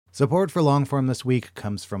Support for Longform this week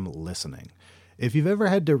comes from listening. If you've ever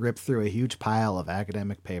had to rip through a huge pile of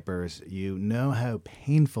academic papers, you know how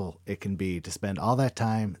painful it can be to spend all that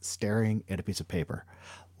time staring at a piece of paper.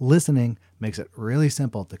 Listening makes it really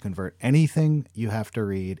simple to convert anything you have to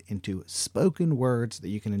read into spoken words that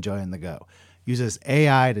you can enjoy on the go. Uses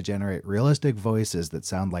AI to generate realistic voices that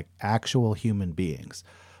sound like actual human beings.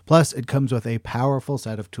 Plus, it comes with a powerful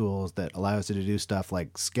set of tools that allows you to do stuff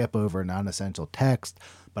like skip over non-essential text,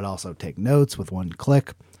 but also take notes with one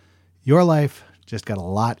click. Your life just got a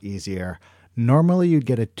lot easier. Normally, you'd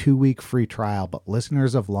get a 2-week free trial, but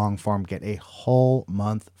listeners of Longform get a whole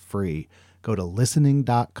month free. Go to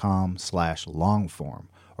listening.com/longform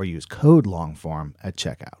or use code longform at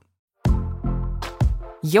checkout.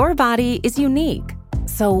 Your body is unique.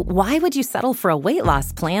 So why would you settle for a weight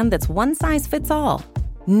loss plan that's one size fits all?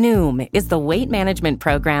 Noom is the weight management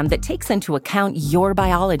program that takes into account your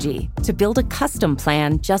biology to build a custom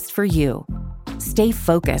plan just for you. Stay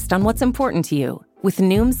focused on what's important to you with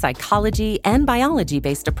Noom's psychology and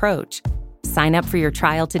biology-based approach. Sign up for your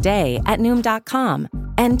trial today at Noom.com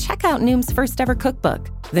and check out Noom's first ever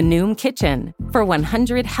cookbook, The Noom Kitchen, for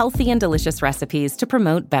 100 healthy and delicious recipes to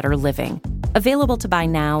promote better living. Available to buy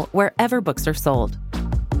now wherever books are sold.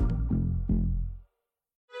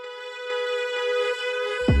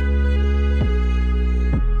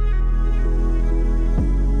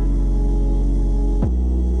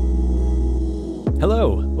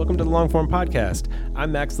 Hello, welcome to the Longform Podcast.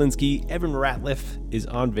 I'm Max Linsky. Evan Ratliff is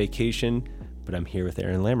on vacation, but I'm here with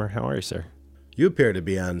Aaron Lammer. How are you, sir? You appear to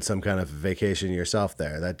be on some kind of vacation yourself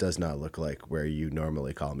there. That does not look like where you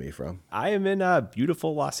normally call me from. I am in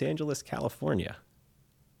beautiful Los Angeles, California.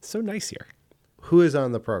 So nice here. Who is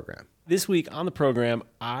on the program? This week on the program,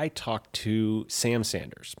 I talked to Sam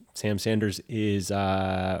Sanders. Sam Sanders is,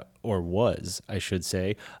 or was, I should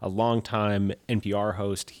say, a longtime NPR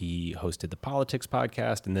host. He hosted the Politics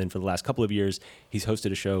podcast, and then for the last couple of years, he's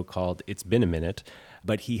hosted a show called It's Been a Minute.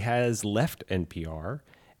 But he has left NPR,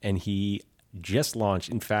 and he just launched,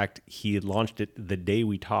 in fact, he launched it the day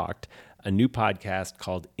we talked, a new podcast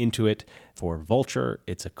called Into It for Vulture.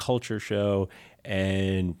 It's a culture show,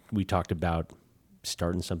 and we talked about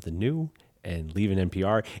starting something new and leaving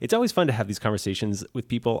NPR. It's always fun to have these conversations with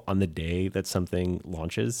people on the day that something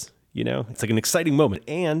launches, you know? It's like an exciting moment.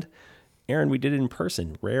 And, Aaron, we did it in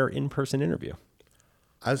person, rare in-person interview.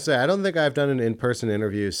 I would say I don't think I've done an in-person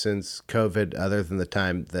interview since COVID, other than the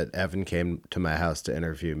time that Evan came to my house to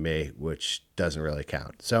interview me, which doesn't really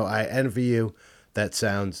count. So I envy you. That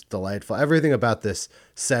sounds delightful. Everything about this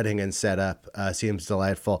setting and setup seems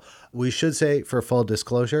delightful. We should say, for full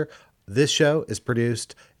disclosure, this show is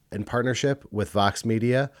produced in partnership with Vox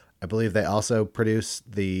Media. I believe they also produce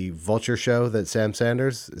the Vulture show that Sam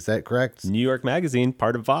Sanders, is that correct? New York Magazine,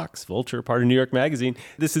 part of Vox. Vulture, part of New York Magazine.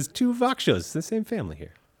 This is two Vox shows. It's the same family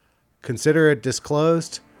here. Consider it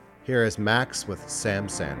disclosed. Here is Max with Sam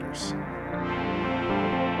Sanders.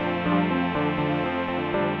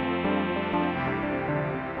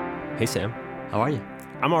 Hey, Sam. How are you?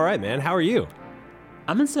 I'm all right, man. How are you?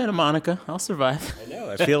 I'm in Santa Monica. I'll survive. I know.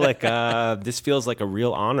 I feel like this feels like a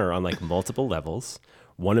real honor on like multiple levels.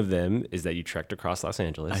 One of them is that you trekked across Los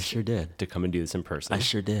Angeles. I sure did. To come and do this in person. I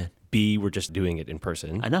sure did. B, we're just doing it in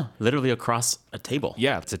person. I know. Literally across a table.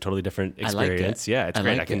 Yeah, it's a totally different experience. I like it. Yeah, it's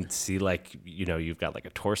great. like I can it. see like, you know, you've got like a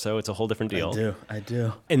torso. It's a whole different deal. I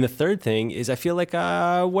do. And the third thing is I feel like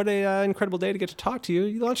what an incredible day to get to talk to you.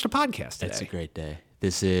 You launched a podcast today. It's a great day.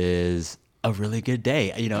 This is a really good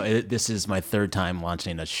day. You know, this is my third time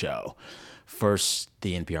launching a show. First,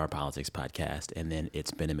 the NPR Politics podcast, and then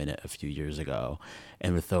It's Been a Minute a few years ago.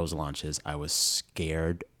 And with those launches, I was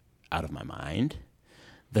scared out of my mind.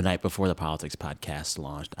 The night before the Politics podcast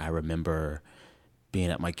launched, I remember being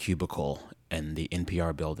at my cubicle in the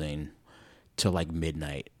NPR building till like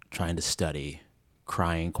midnight, trying to study,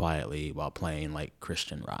 crying quietly while playing like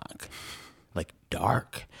Christian rock, like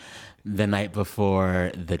dark. The night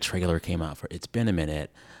before the trailer came out for It's Been a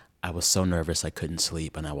Minute, I was so nervous I couldn't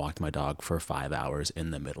sleep, and I walked my dog for 5 hours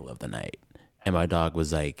in the middle of the night. And my dog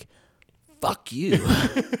was like, fuck you.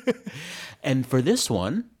 And for this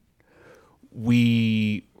one,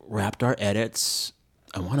 we wrapped our edits,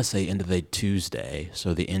 I want to say into the Tuesday,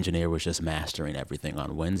 so the engineer was just mastering everything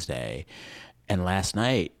on Wednesday. And last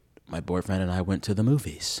night, my boyfriend and I went to the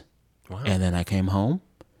movies. Wow. And then I came home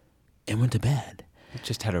and went to bed. You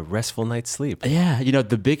just had a restful night's sleep. Yeah, you know,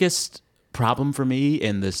 the biggest problem for me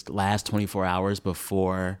in this last 24 hours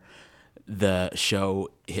before the show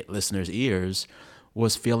hit listeners' ears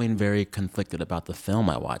was feeling very conflicted about the film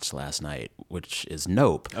I watched last night, which is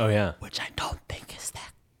Nope. Oh, yeah. Which I don't think is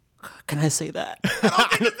that good. Can I say that? I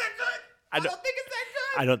don't think it's that good. I don't think it's that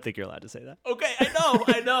I don't think you're allowed to say that. Okay,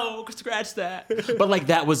 I know. Scratch that. But like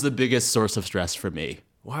that was the biggest source of stress for me.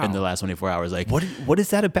 Wow. In the last 24 hours, like What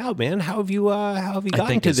is that about, man? How have you gotten I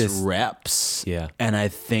think to it's this? reps. Yeah. And I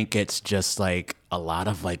think it's just like a lot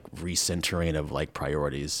of like recentering of like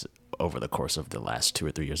priorities over the course of the last 2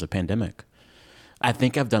 or 3 years of pandemic. I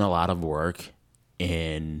think I've done a lot of work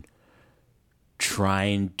in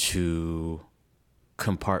trying to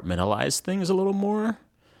compartmentalize things a little more.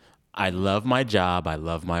 I love my job. I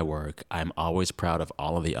love my work. I'm always proud of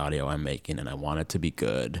all of the audio I'm making, and I want it to be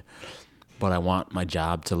good. But I want my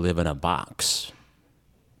job to live in a box.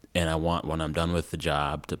 And I want, when I'm done with the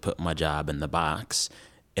job, to put my job in the box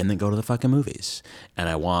and then go to the fucking movies. And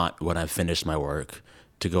I want, when I've finished my work,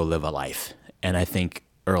 to go live a life. And I think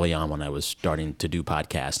early on when I was starting to do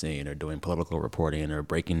podcasting or doing political reporting or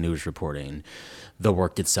breaking news reporting, the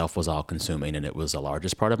work itself was all consuming and it was the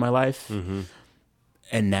largest part of my life. Mm-hmm.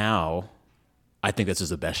 And now I think this is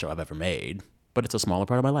the best show I've ever made, but it's a smaller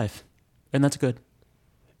part of my life. And that's good.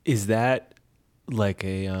 Is that like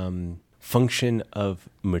a function of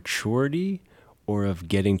maturity or of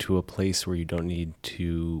getting to a place where you don't need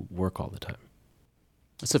to work all the time?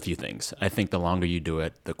 It's a few things. I think the longer you do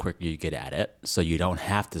it, the quicker you get at it. So you don't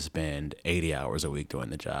have to spend 80 hours a week doing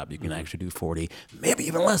the job. You can actually do 40, maybe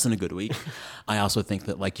even less in a good week. I also think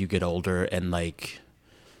that like you get older and like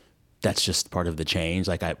that's just part of the change.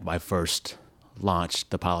 Like I first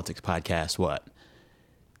launched the Politics Podcast,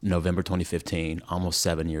 November 2015, almost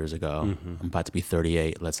 7 years ago. Mm-hmm. I'm about to be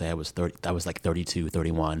 38. Let's say I was 30. I was like 32,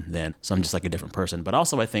 31 then. So I'm just like a different person. But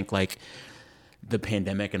also I think like the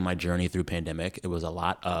pandemic and my journey through pandemic, it was a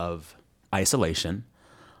lot of isolation,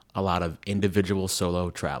 a lot of individual solo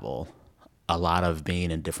travel, a lot of being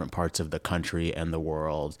in different parts of the country and the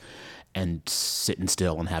world and sitting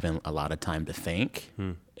still and having a lot of time to think.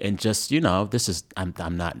 And just,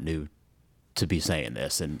 I'm not new to be saying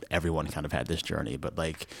this, and everyone kind of had this journey, but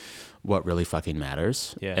like what really fucking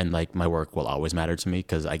matters. Yeah. And like my work will always matter to me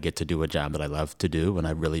because I get to do a job that I love to do and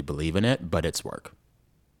I really believe in it, but it's work.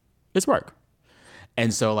 It's work.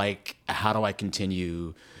 And so like, how do I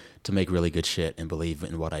continue to make really good shit and believe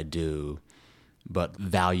in what I do, but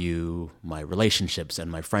value my relationships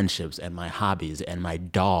and my friendships and my hobbies and my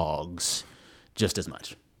dogs just as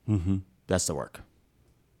much? Mm-hmm. That's the work.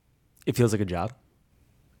 It feels like a job.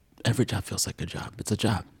 Every job feels like a job. It's a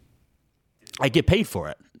job. I get paid for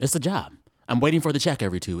it. It's a job. I'm waiting for the check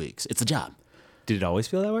every 2 weeks. It's a job. Did it always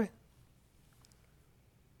feel that way?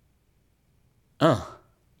 I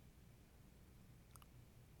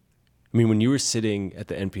mean, when you were sitting at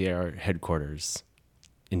the NPR headquarters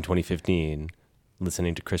in 2015,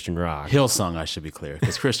 listening to Christian rock. Hillsong, I should be clear,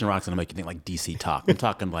 because Christian rock's gonna make you think like DC talk. I'm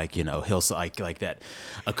talking like, Hillsong, like that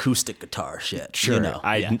acoustic guitar shit. Sure,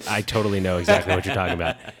 I totally know exactly what you're talking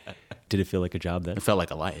about. Did it feel like a job then? It felt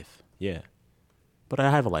like a life. Yeah. But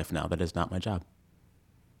I have a life now that is not my job.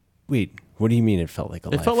 Wait, what do you mean it felt like a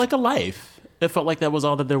life? It felt like a life. It felt like that was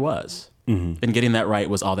all that there was. Mm-hmm. And getting that right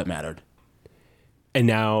was all that mattered. And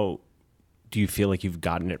now, do you feel like you've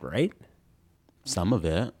gotten it right? Some of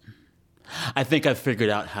it. I think I've figured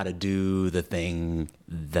out how to do the thing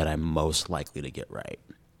that I'm most likely to get right.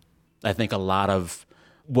 I think a lot of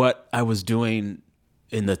what I was doing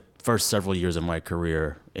in the first several years of my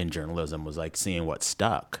career in journalism was like seeing what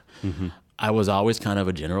stuck. Mm-hmm. I was always kind of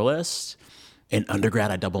a generalist. In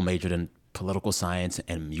undergrad, I double majored in political science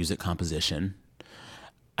and music composition.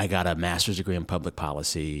 I got a master's degree in public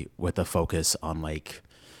policy with a focus on like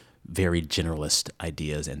very generalist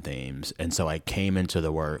ideas and themes. And so I came into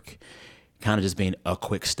the work kind of just being a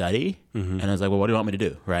quick study. Mm-hmm. And I was like, well, what do you want me to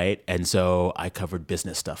do? Right. And so I covered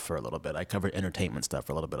business stuff for a little bit. I covered entertainment stuff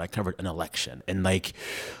for a little bit. I covered an election. And like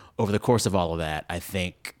over the course of all of that, I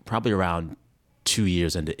think probably around 2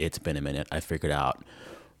 years into It's Been a Minute, I figured out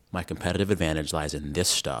my competitive advantage lies in this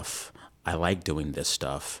stuff. I like doing this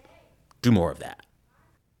stuff. Do more of that.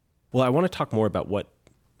 Well, I want to talk more about what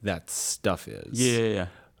that stuff is. Yeah.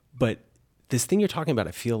 But this thing you're talking about,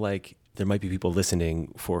 I feel like there might be people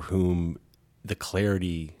listening for whom the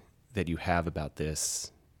clarity that you have about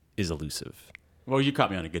this is elusive. Well, you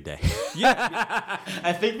caught me on a good day. Yeah.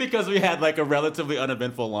 I think because we had like a relatively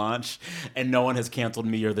uneventful launch and no one has canceled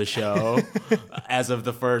me or the show as of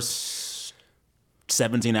the first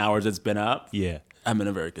 17 hours it's been up. Yeah. I'm in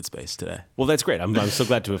a very good space today. Well, that's great. I'm so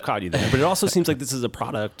glad to have caught you there. But it also seems like this is a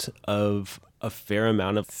product of a fair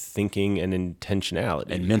amount of thinking and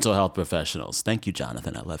intentionality. And mental health professionals. Thank you,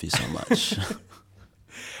 Jonathan. I love you so much.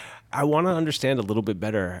 I want to understand a little bit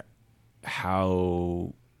better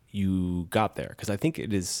how you got there, because I think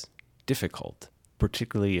it is difficult,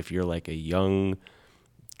 particularly if you're like a young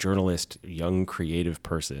journalist, young creative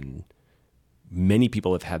person, many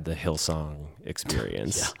people have had the Hillsong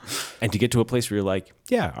experience. And to get to a place where you're like,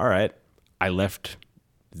 yeah, all right, I left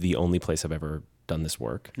the only place I've ever done this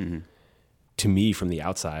work. To me, from the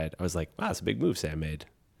outside, I was like, wow, it's a big move Sam made.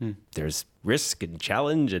 There's risk and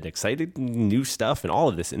challenge and exciting new stuff and all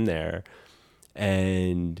of this in there.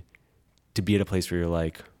 And to be at a place where you're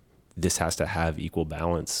like, this has to have equal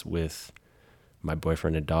balance with my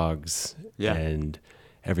boyfriend and dogs and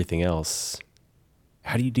everything else.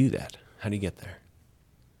 How do you do that? How do you get there?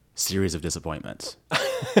 Series of disappointments.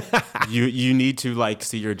 You need to like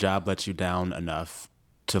see your job let you down enough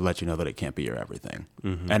to let you know that it can't be your everything.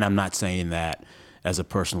 And I'm not saying that as a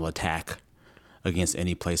personal attack against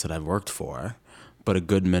any place that I've worked for, but a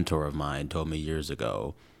good mentor of mine told me years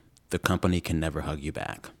ago, the company can never hug you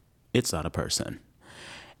back. It's not a person.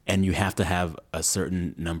 And you have to have a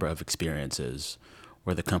certain number of experiences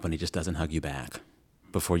where the company just doesn't hug you back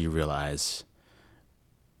before you realize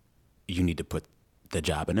you need to put the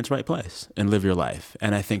job in its right place and live your life.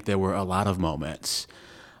 And I think there were a lot of moments,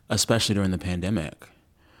 especially during the pandemic,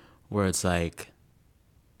 where it's like,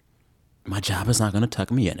 my job is not going to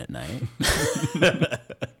tuck me in at night.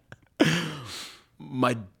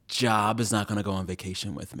 My job is not going to go on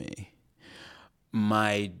vacation with me.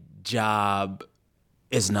 My job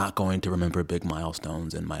is not going to remember big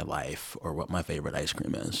milestones in my life or what my favorite ice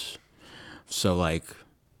cream is. So like,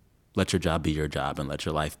 let your job be your job and let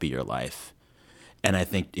your life be your life. And I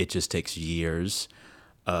think it just takes years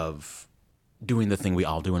of doing the thing we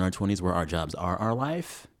all do in our 20s where our jobs are our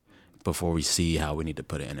life before we see how we need to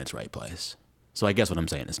put it in its right place. So I guess what I'm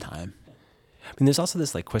saying is time. I mean, there's also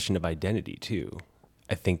this like question of identity too.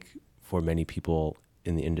 I think for many people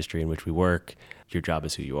in the industry in which we work, your job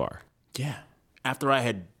is who you are. Yeah. After I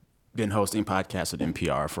had been hosting podcasts at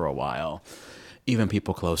NPR for a while, even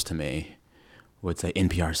people close to me would say,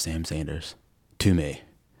 NPR Sam Sanders, to me.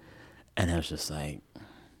 And I was just like,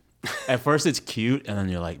 at first it's cute, and then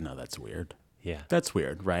you're like, no, that's weird. Yeah. That's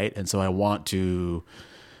weird, right? And so I want to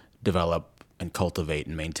develop and cultivate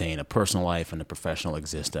and maintain a personal life and a professional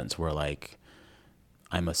existence where like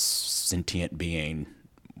I'm a sentient being,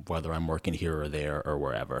 whether I'm working here or there or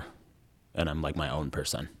wherever. And I'm like my own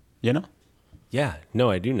person, you know? Yeah. No,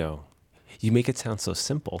 I do know. You make it sound so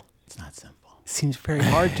simple. It's not simple. It seems very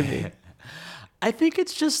hard to me. I think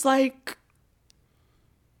it's just like,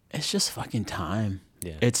 it's just fucking time.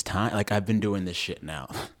 Yeah. It's time. Like I've been doing this shit now.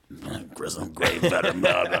 Chris, I'm great, better,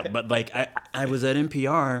 blah, blah. But like I was at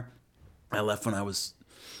NPR. I left when I was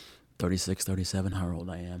 36, 37, how old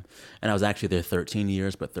I am. And I was actually there 13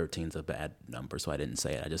 years, but 13's a bad number, so I didn't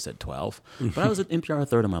say it. I just said 12. But I was at NPR a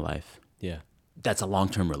third of my life. Yeah. That's a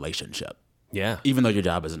long-term relationship. Yeah. Even though your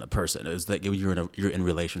job isn't a person, it's that you're in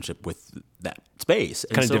relationship with that space.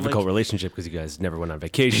 And Kind of so, difficult like, relationship because you guys never went on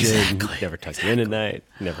vacation, never tucked you in at night,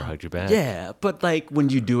 never hugged you back. Yeah, but like when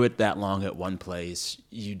you do it that long at one place,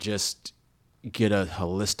 you just get a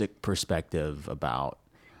holistic perspective about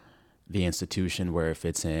the institution, where it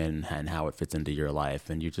fits in and how it fits into your life.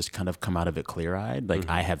 And you just kind of come out of it clear-eyed. Like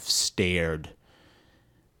I have stared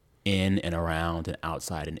in and around and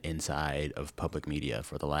outside and inside of public media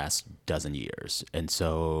for the last dozen years. And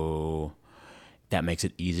so that makes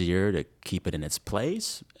it easier to keep it in its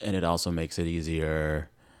place. And it also makes it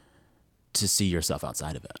easier to see yourself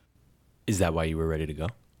outside of it. Is that why you were ready to go?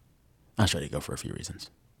 I was ready to go for a few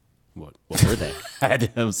reasons. What were they? I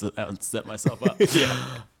had to set myself up. It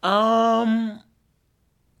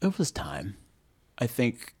was time. I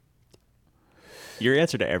think. Your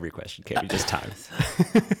answer to every question can't be just time.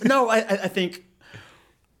 No, I think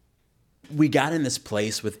we got in this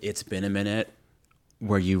place with It's Been a Minute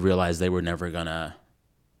where you realize they were never going to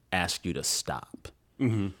ask you to stop.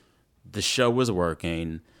 Mm-hmm. The show was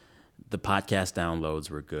working. The podcast downloads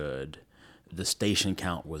were good. The station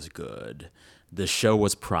count was good. The show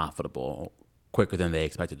was profitable quicker than they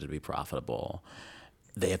expected it to be profitable.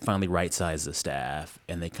 They had finally right-sized the staff,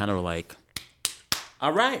 and they kind of were like,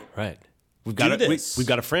 all right. Right. We've Do got this. we've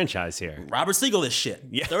got a franchise here. Robert Siegel this shit.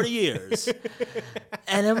 Yeah. 30 years.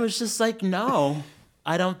 And it was just like, no,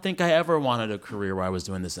 I don't think I ever wanted a career where I was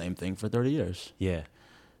doing the same thing for 30 years. Yeah.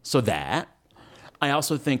 So that. I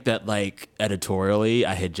also think that, like, editorially,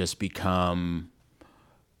 I had just become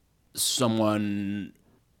someone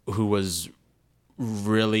who was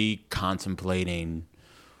really contemplating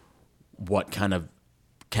what kind of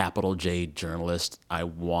capital J journalist I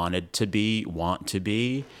want to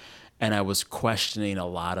be. And I was questioning a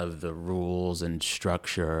lot of the rules and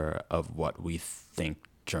structure of what we think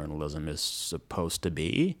journalism is supposed to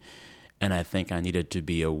be. And I think I needed to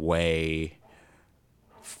be away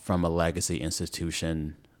from a legacy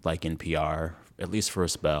institution like NPR, at least for a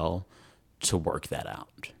spell, to work that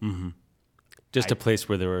out. Mm-hmm. Just a place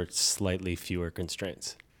where there were slightly fewer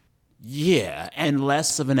constraints. Yeah, and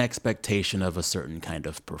less of an expectation of a certain kind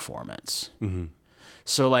of performance.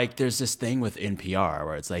 So, like, there's this thing with NPR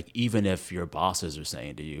where it's like, even if your bosses are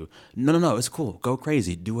saying to you, no, it's cool, go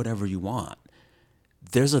crazy, do whatever you want,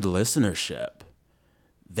 there's a listenership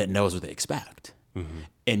that knows what they expect.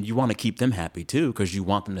 And you want to keep them happy, too, because you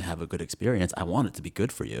want them to have a good experience. I want it to be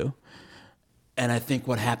good for you. And I think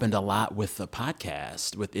what happened a lot with the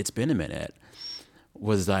podcast, with It's Been a Minute,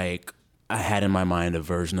 was like, I had in my mind a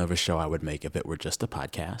version of a show I would make if it were just a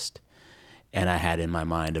podcast. And I had in my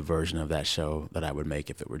mind a version of that show that I would make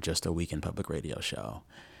if it were just a weekend public radio show.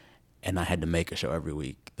 And I had to make a show every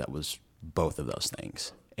week that was both of those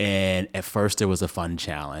things. And at first it was a fun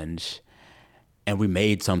challenge. And we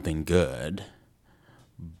made something good.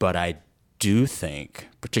 But I do think,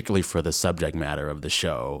 particularly for the subject matter of the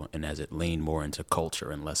show, and as it leaned more into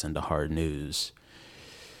culture and less into hard news,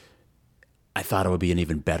 I thought it would be an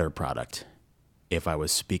even better product if I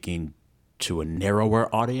was speaking to a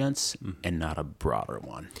narrower audience and not a broader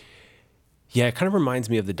one. Yeah, it kind of reminds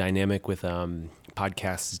me of the dynamic with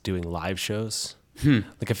podcasts doing live shows.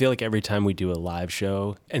 Like, I feel like every time we do a live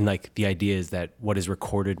show, and like the idea is that what is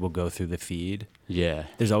recorded will go through the feed. Yeah.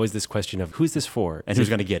 There's always this question of who's this for? And who's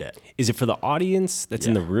going to get it? Is it for the audience that's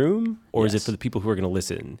in the room, or is it Yes. for the people who are going to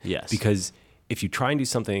listen? Yes. Because if you try and do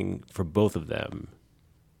something for both of them,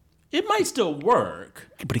 It might still work.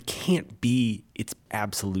 but it can't be its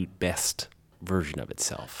absolute best version of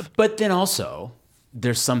itself. But then also,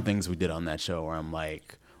 there's some things we did on that show where I'm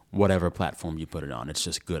like, whatever platform you put it on, it's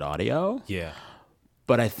just good audio. Yeah.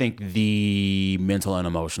 But I think the mental and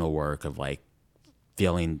emotional work of like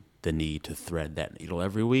feeling the need to thread that needle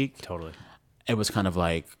every week, Totally. it was kind of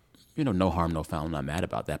like, no harm, no foul. I'm not mad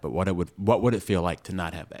about that. But what would it feel like to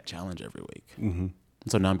not have that challenge every week? Mm-hmm.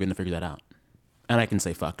 So now I'm going to figure that out. And I can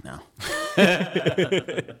say fuck now.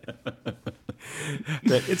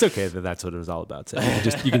 But it's okay that that's what it was all about. So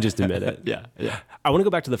you can just admit it. Yeah. I want to go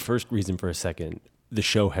back to the first reason for a second. The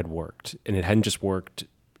show had worked, and it hadn't just worked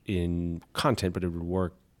in content, but it had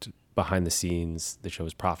worked behind the scenes. The show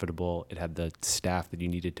was profitable. It had the staff that you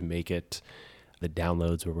needed to make it. The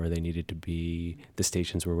downloads were where they needed to be. The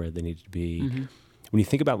stations were where they needed to be. When you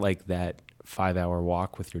think about like that 5-hour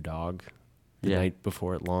walk with your dog the night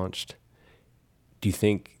before it launched, do you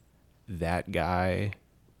think that guy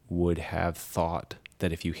would have thought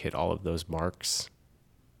that if you hit all of those marks,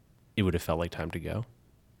 it would have felt like time to go?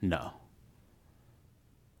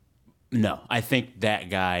 No, I think that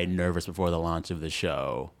guy, nervous before the launch of the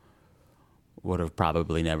show, would have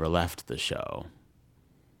probably never left the show.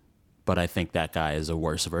 But I think that guy is a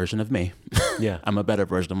worse version of me. Yeah. I'm a better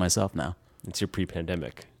version of myself now. It's your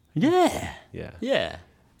pre-pandemic. Yeah. Yeah.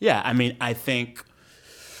 Yeah. I mean, I think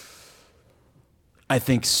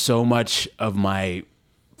so much of my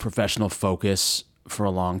professional focus for a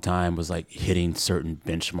long time was like hitting certain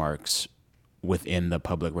benchmarks within the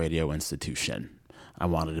public radio institution. I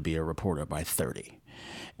wanted to be a reporter by 30.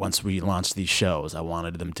 Once we launched these shows, I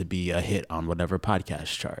wanted them to be a hit on whatever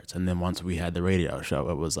podcast charts. And then once we had the radio show,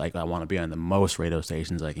 it was like, I want to be on the most radio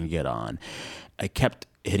stations I can get on. I kept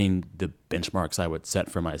hitting the benchmarks I would set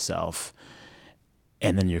for myself.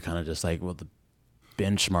 And then you're kind of just like, well, the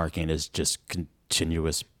benchmarking is just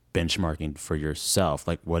continuous benchmarking for yourself.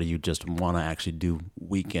 Like, what do you just want to actually do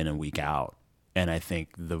week in and week out? And I think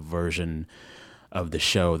the version of the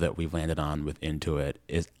show that we've landed on with Intuit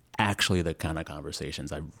is actually the kind of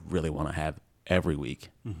conversations I really want to have every week,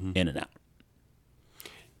 in and out.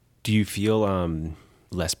 Do you feel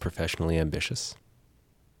less professionally ambitious?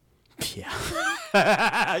 Yeah.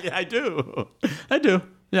 I do.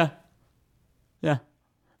 Yeah.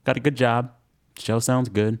 Got a good job. Show sounds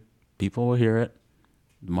good. People will hear it.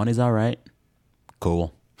 The money's all right.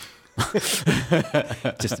 Cool. Just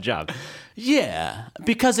a job. Yeah,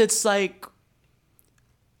 because it's like,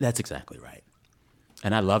 that's exactly right.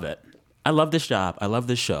 And I love it. I love this job. I love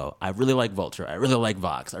this show. I really like Vulture. I really like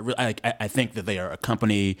Vox. I think that they are a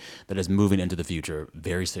company that is moving into the future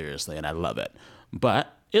very seriously, and I love it.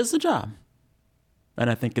 But it's a job. And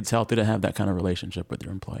I think it's healthy to have that kind of relationship with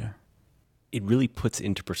your employer. It really puts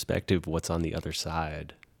into perspective what's on the other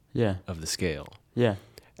side Yeah. of the scale. Yeah.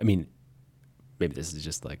 I mean, maybe this is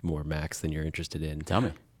just like more Max than you're interested in. Tell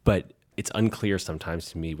me. But it's unclear sometimes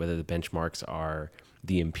to me whether the benchmarks are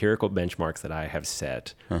the empirical benchmarks that I have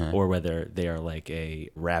set or whether they are like a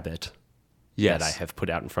rabbit that I have put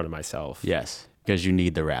out in front of myself. Yes. Because you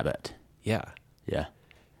need the rabbit. Yeah. Yeah.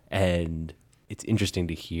 And it's interesting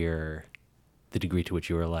to hear the degree to which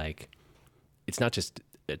you were like, it's not just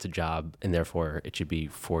it's a job and therefore it should be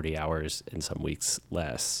 40 hours and some weeks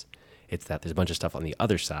less. It's that there's a bunch of stuff on the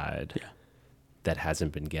other side that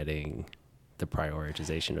hasn't been getting the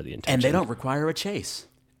prioritization or the attention. And they don't require a chase.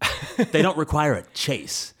 They don't require a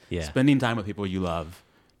chase. Yeah. Spending time with people you love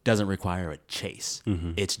doesn't require a chase.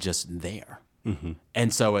 Mm-hmm. It's just there. Mm-hmm.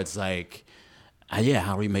 And so it's like, how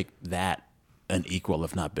do we make that an equal,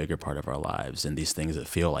 if not bigger, part of our lives? And these things that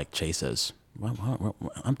feel like chases.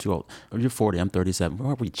 I'm too old. You're 40. I'm 37.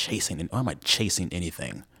 Why are we chasing? Why am I chasing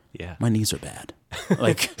anything? Yeah. My knees are bad.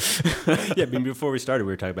 Like, yeah. I mean, before we started,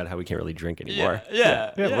 we were talking about how we can't really drink anymore.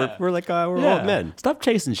 Yeah. We're like we're old men. Stop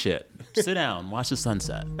chasing shit. Sit down. Watch the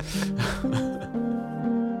sunset.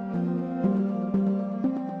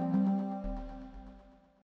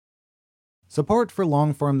 Support for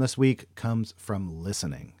Longform this week comes from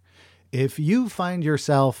listening. If you find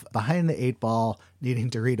yourself behind the 8 ball, needing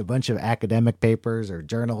to read a bunch of academic papers or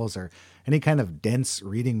journals or any kind of dense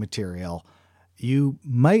reading material, you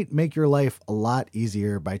might make your life a lot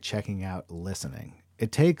easier by checking out listening.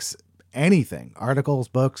 It takes anything, articles,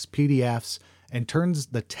 books, PDFs, and turns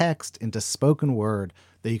the text into spoken word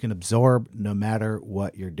that you can absorb no matter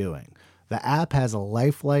what you're doing. The app has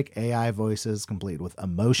lifelike AI voices complete with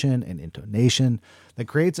emotion and intonation that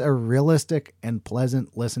creates a realistic and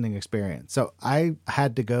pleasant listening experience. So I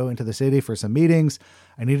had to go into the city for some meetings.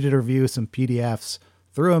 I needed to review some PDFs,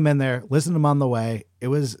 threw them in there, listened to them on the way. It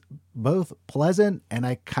was both pleasant, and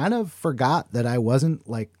I kind of forgot that I wasn't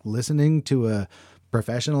like listening to a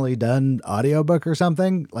professionally done audiobook or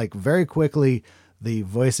something. Like very quickly, the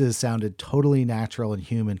voices sounded totally natural and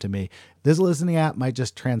human to me. This listening app might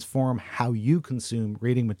just transform how you consume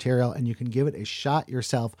reading material, and you can give it a shot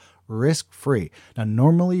yourself risk-free. Now,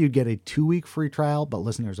 normally you'd get a 2-week free trial, but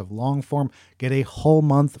listeners of Longform get a whole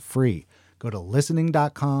month free. Go to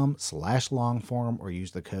listening.com/longform or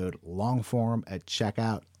use the code longform at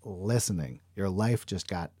checkout. Listening. Your life just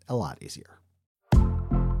got a lot easier.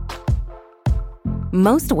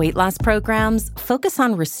 Most weight loss programs focus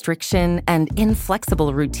on restriction and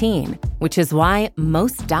inflexible routine, which is why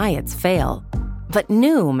most diets fail. But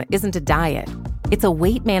Noom isn't a diet. It's a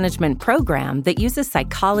weight management program that uses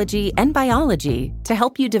psychology and biology to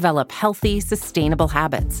help you develop healthy, sustainable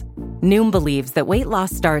habits. Noom believes that weight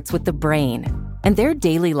loss starts with the brain, and their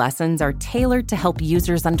daily lessons are tailored to help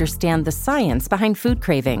users understand the science behind food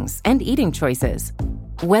cravings and eating choices.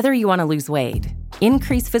 Whether you want to lose weight,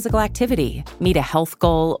 increase physical activity, meet a health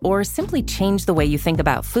goal, or simply change the way you think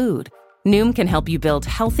about food, Noom can help you build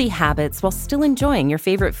healthy habits while still enjoying your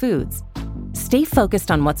favorite foods. Stay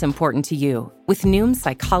focused on what's important to you with Noom's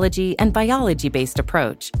psychology and biology-based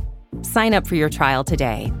approach. Sign up for your trial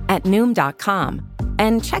today at Noom.com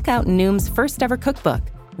and check out Noom's first ever cookbook,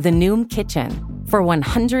 The Noom Kitchen, for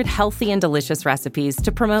 100 healthy and delicious recipes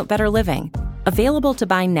to promote better living. Available to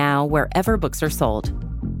buy now wherever books are sold.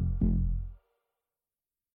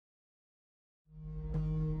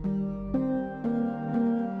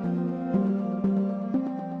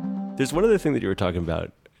 There's one other thing that you were talking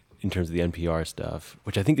about in terms of the NPR stuff,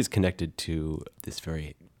 which I think is connected to this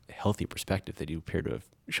very healthy perspective that you appear to have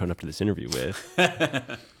shown up to this interview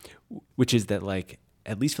with, which is that, like,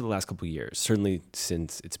 at least for the last couple of years, certainly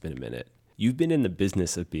since it's been a minute, you've been in the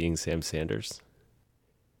business of being Sam Sanders.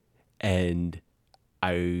 And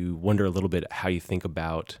I wonder a little bit how you think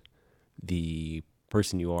about the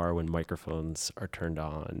person you are when microphones are turned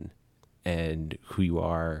on and who you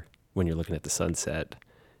are when you're looking at the sunset.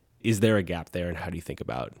 Is there a gap there, and how do you think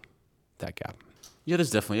about that gap? Yeah,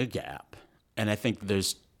 there's definitely a gap. And I think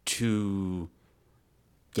there's 2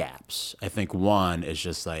 gaps. I think one is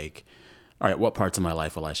just like, all right, what parts of my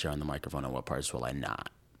life will I share on the microphone and what parts will I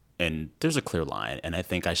not? And there's a clear line. And I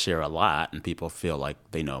think I share a lot, and people feel like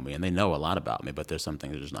they know me and they know a lot about me, but there's some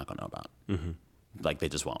things they're just not going to know about. Mm-hmm. Like they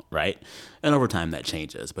just won't, right? And over time that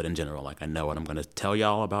changes. But in general, like I know what I'm going to tell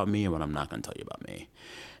y'all about me and what I'm not going to tell you about me.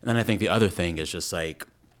 And then I think the other thing is just like,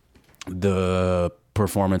 the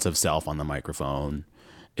performance of self on the microphone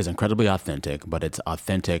is incredibly authentic, but it's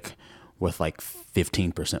authentic with like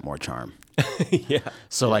 15% more charm. Yeah.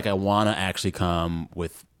 So like I want to actually come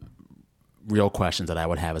with real questions that I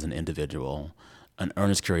would have as an individual, an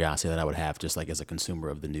earnest curiosity that I would have just like as a consumer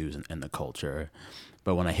of the news and the culture.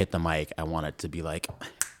 But when I hit the mic, I want it to be like,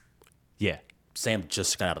 Yeah. Sam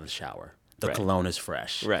just got out of the shower. The Right. cologne is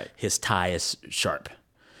fresh. Right. His tie is sharp.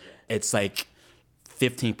 It's like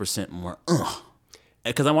 15% more,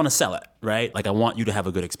 because I want to sell it, right? Like I want you to have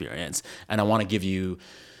a good experience, and I want to give you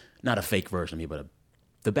not a fake version of me, but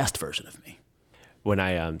the best version of me. When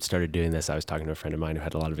I started doing this, I was talking to a friend of mine who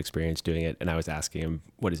had a lot of experience doing it, and I was asking him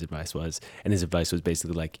what his advice was, and his advice was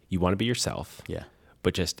basically like, you want to be yourself, Yeah.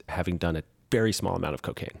 but just having done a very small amount of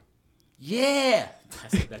cocaine. Yeah. I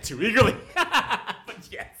said that too eagerly. But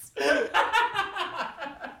yes.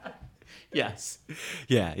 Yes.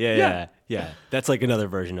 Yeah. That's like another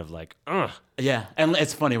version of like, Yeah, and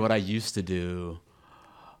it's funny what I used to do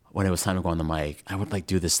when it was time to go on the mic. I would like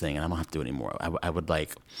do this thing, and I don't have to do it anymore. I would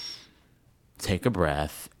like take a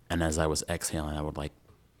breath, and as I was exhaling, I would like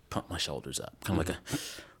pump my shoulders up, kind of like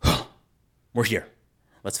a, we're here,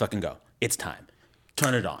 let's fucking go. It's time.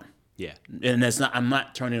 Turn it on. yeah. And it's not. I'm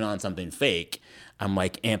not turning on something fake. I'm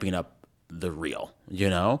like amping up the real, you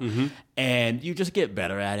know. And you just get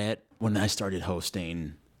better at it. When I started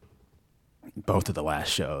hosting both of the last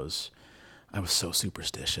shows, I was so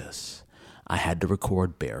superstitious. I had to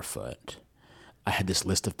record barefoot. I had this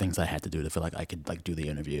list of things I had to do to feel like I could like do the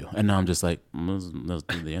interview. And now I'm just like, let's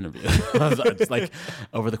do the interview. It's like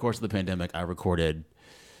over the course of the pandemic, I recorded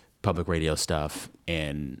public radio stuff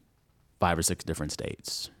in 5 or 6 different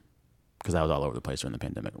states because I was all over the place during the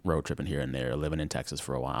pandemic, road tripping here and there, living in Texas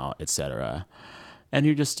for a while, etc. And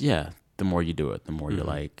you just, the more you do it, the more you're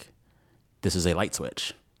like, this is a light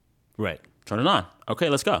switch. Right. Turn it on. Okay,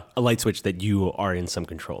 let's go. A light switch that you are in some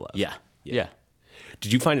control of. Yeah.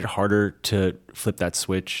 Did you find it harder to flip that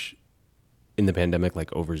switch in the pandemic,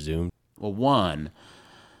 like over Zoom? Well, one,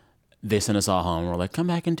 they sent us all home. We're like, come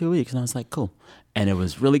back in 2 weeks. And I was like, cool. And it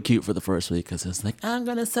was really cute for the first week because it's like, I'm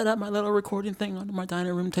going to set up my little recording thing under my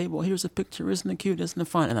dining room table. Here's a picture. Isn't it cute? Isn't it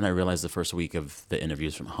fun? And then I realized the first week of the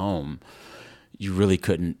interviews from home, you really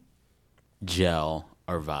couldn't gel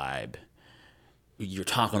or vibe. You're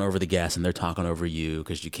talking over the guests and they're talking over you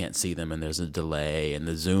because you can't see them and there's a delay. And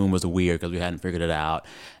the Zoom was weird because we hadn't figured it out.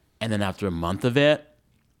 And then after a month of it,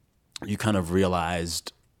 you kind of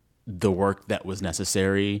realized the work that was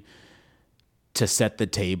necessary to set the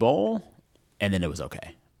table, and then it was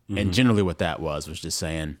okay. And generally what that was just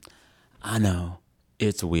saying, I know,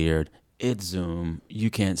 it's weird. It's Zoom.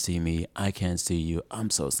 You can't see me. I can't see you.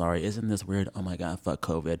 I'm so sorry. Isn't this weird? Oh my God, fuck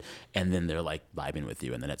COVID. And then they're like vibing with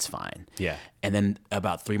you, and then it's fine. Yeah. And then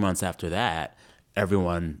about 3 months after that,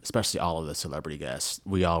 everyone, especially all of the celebrity guests,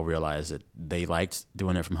 we all realized that they liked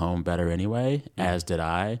doing it from home better anyway, as did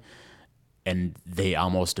I. And they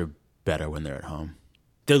almost are better when they're at home.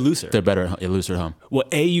 They're looser. They're better, looser at home. Well,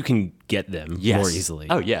 A, you can get them more easily.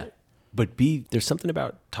 Oh, yeah. But B, there's something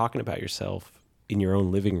about talking about yourself in your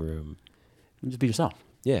own living room. Just be yourself.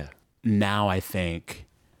 Yeah. Now I think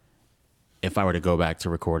if I were to go back to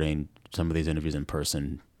recording some of these interviews in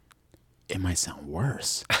person, it might sound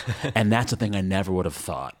worse. And that's the thing I never would have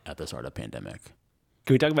thought at the start of the pandemic.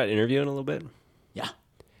 Can we talk about interviewing a little bit? Yeah.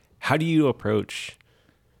 How do you approach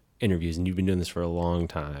interviews? And you've been doing this for a long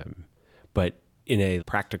time, but in a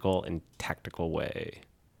practical and tactical way,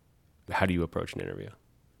 how do you approach an interview?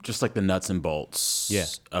 Just like the nuts and bolts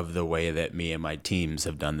of the way that me and my teams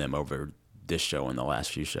have done them over this show and the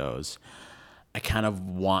last few shows. I kind of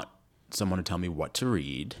want someone to tell me what to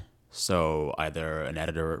read. So either an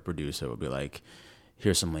editor or a producer would be like,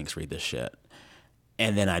 here's some links, read this shit.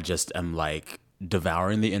 And then I just am like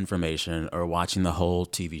devouring the information or watching the whole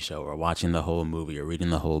TV show or watching the whole movie or reading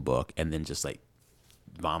the whole book and then just like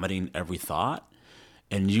vomiting every thought.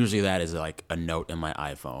 And usually that is like a note in my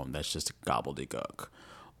iPhone that's just gobbledygook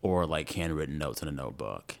or like handwritten notes in a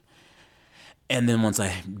notebook. And then once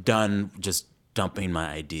I'm done just dumping my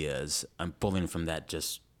ideas, I'm pulling from that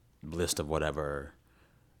just list of whatever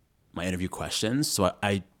my interview questions. So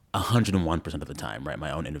I 101% of the time write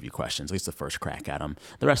my own interview questions, at least the first crack at them.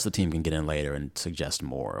 The rest of the team can get in later and suggest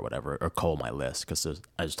more or whatever, or cull my list because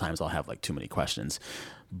there's times I'll have like too many questions.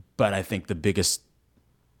 But I think the biggest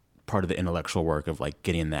part of the intellectual work of like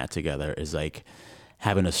getting that together is like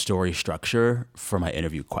having a story structure for my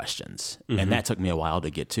interview questions. And that took me a while to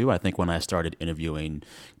get to. I think when I started interviewing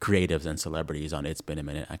creatives and celebrities on It's Been a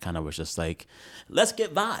Minute, I kind of was just like, let's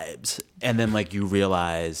get vibes. And then like you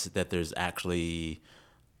realize that there's actually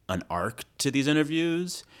an arc to these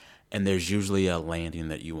interviews and there's usually a landing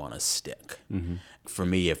that you want to stick. For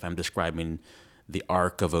me, if I'm describing the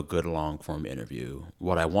arc of a good long form interview,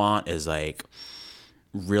 what I want is like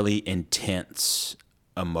really intense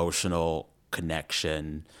emotional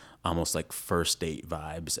connection, almost like first date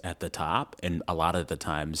vibes at the top. And a lot of the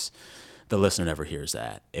times the listener never hears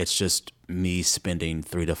that. It's just me spending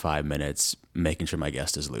 3 to 5 minutes making sure my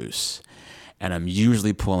guest is loose. And I'm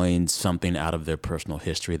usually pulling something out of their personal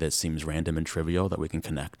history that seems random and trivial that we can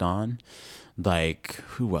connect on. Like,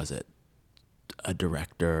 who was it? A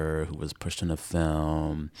director who was pushed in a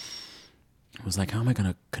film. I was like, how am I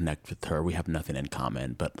going to connect with her? We have nothing in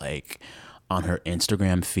common, but like on her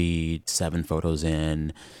Instagram feed, 7 photos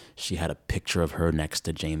in, she had a picture of her next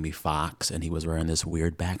to Jamie Foxx, and he was wearing this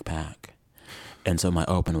weird backpack. And so my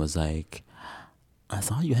open was like, I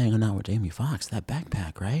saw you hanging out with Jamie Foxx, that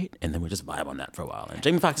backpack, right? And then we just vibe on that for a while. And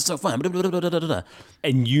Jamie Foxx is so fun. Blah, blah, blah, blah, blah, blah.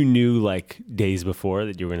 And you knew like days before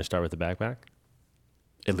that you were going to start with the backpack?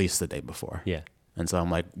 At least the day before. Yeah. And so I'm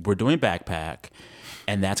like, we're doing backpack,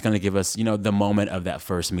 and that's going to give us, the moment of that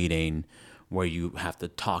first meeting where you have to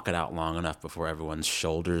talk it out long enough before everyone's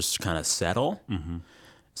shoulders kind of settle. Mm-hmm.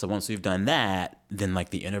 So once we've done that, then like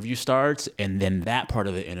the interview starts, and then that part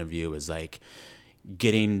of the interview is like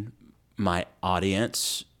getting my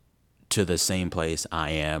audience to the same place I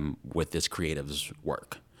am with this creative's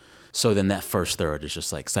work. So then that first third is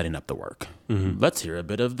just like setting up the work. Mm-hmm. Let's hear a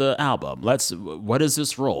bit of the album. What is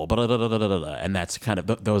this role? Blah, blah, blah, blah, blah, blah. And that's kind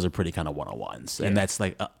of, those are pretty kind of one-on-ones. Yeah. And that's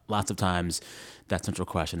like lots of times that central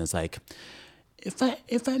question is like,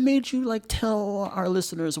 if I made you like tell our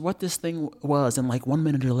listeners what this thing was in like 1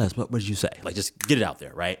 minute or less, what would you say? Like just get it out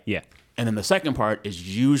there, right? Yeah. And then the second part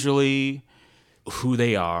is usually who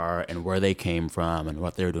they are and where they came from and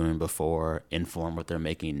what they were doing before inform what they're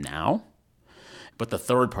making now. But the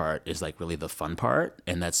third part is like really the fun part,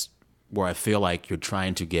 and that's where I feel like you're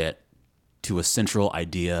trying to get to a central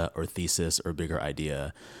idea or thesis or bigger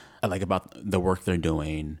idea, like about the work they're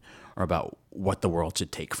doing or about what the world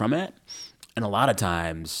should take from it. And a lot of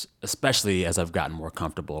times, especially as I've gotten more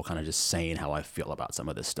comfortable kind of just saying how I feel about some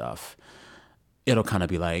of this stuff, it'll kind of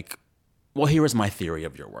be like, well, here is my theory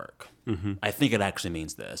of your work. Mm-hmm. I think it actually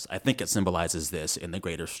means this. I think it symbolizes this in the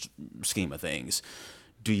greater scheme of things.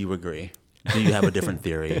 Do you agree? Do you have a different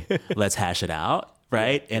theory? Let's hash it out,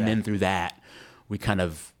 right? And then through that, we kind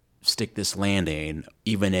of stick this landing,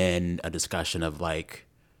 even in a discussion of like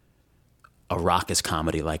a raucous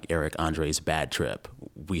comedy like Eric Andre's Bad Trip.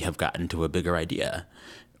 We have gotten to a bigger idea.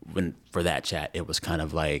 When for that chat, it was kind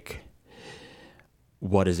of like,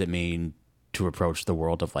 what does it mean to approach the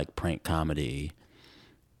world of like prank comedy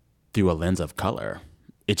through a lens of color?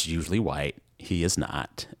 It's usually white. He is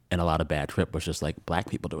not. And a lot of Bad Trip was just like black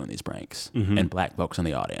people doing these pranks and black folks in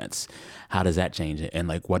the audience. How does that change it? And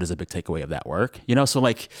like, what is a big takeaway of that work? So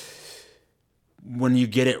like when you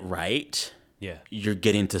get it right, you're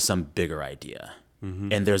getting to some bigger idea.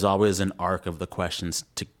 Mm-hmm. And there's always an arc of the questions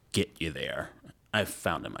to get you there, I've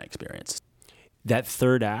found in my experience. That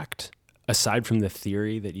third act, aside from the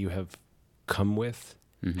theory that you have come with,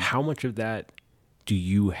 how much of that do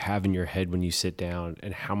you have in your head when you sit down,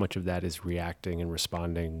 and how much of that is reacting and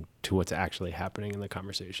responding to what's actually happening in the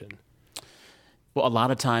conversation? Well, a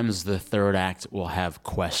lot of times the third act will have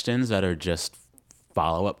questions that are just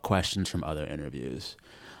follow-up questions from other interviews.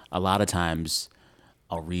 A lot of times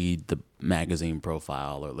I'll read the magazine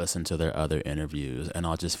profile or listen to their other interviews, and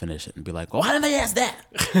I'll just finish it and be like, well, why didn't they ask that?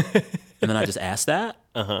 And then I just ask that.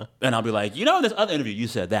 Uh-huh. And I'll be like, in this other interview, you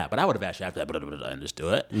said that, but I would have asked you after that, blah, blah, blah, and just do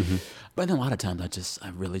it. Mm-hmm. But then a lot of times I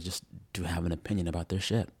really just do have an opinion about their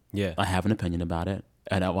shit. Yeah. I have an opinion about it,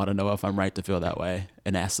 and I want to know if I'm right to feel that way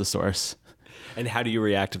and ask the source. And how do you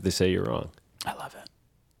react if they say you're wrong? I love it.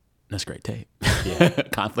 That's great tape. Yeah.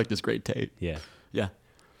 Conflict is great tape. Yeah. Yeah.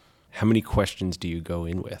 How many questions do you go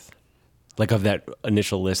in with? Like of that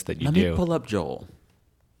initial list that you Let do? me pull up Joel.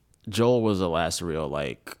 Joel was the last real,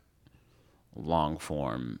 like, long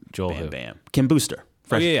form Joel Bam who? Bam. Kim Booster.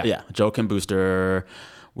 Yeah. Joel Kim Booster.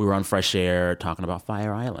 We were on Fresh Air talking about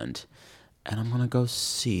Fire Island. And I'm going to go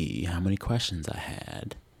see how many questions I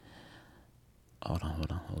had. Hold on.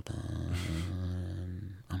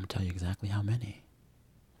 I'm going to tell you exactly how many.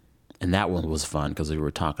 And that one was fun because we were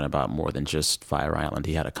talking about more than just Fire Island.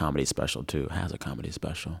 He had a comedy special, too. Has a comedy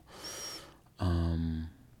special.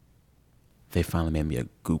 They finally made me a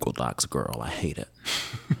Google Docs girl. I hate it.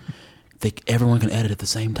 Everyone can edit at the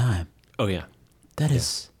same time. Oh, yeah. That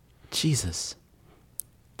is... Jesus.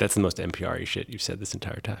 That's the most NPR-y shit you've said this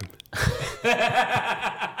entire time.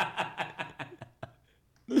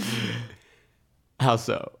 How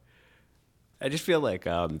so? I just feel like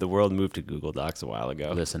the world moved to Google Docs a while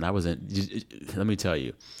ago. Listen, let me tell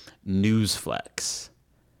you, Newsflex.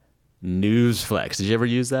 Did you ever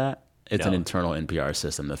use that? It's an internal NPR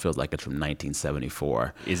system that feels like it's from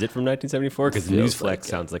 1974. Is it from 1974? Because Newsflex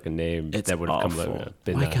sounds like a name that would have awful.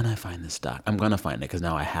 come. Why can't I find this doc? I'm going to find it because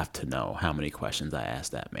now I have to know how many questions I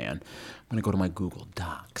asked that man. I'm going to go to my Google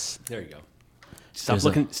Docs. There you go. Stop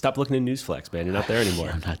looking at Newsflex, man. You're not there anymore.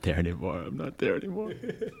 I'm not there anymore.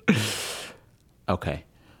 Okay.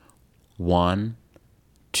 1,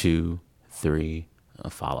 2, 3,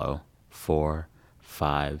 follow. 4,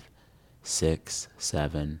 5, 6,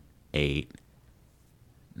 7, 8,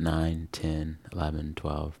 9, 10, 11,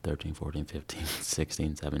 12, 13, 14, 15,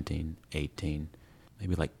 16, 17, 18,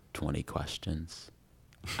 maybe like 20 questions.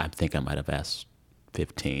 I think I might have asked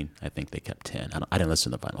 15. I think they kept 10. I didn't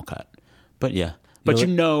listen to the final cut. But yeah, But you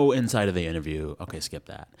know inside of the interview, okay, skip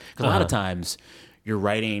that. Because a lot of times you're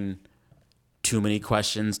writing too many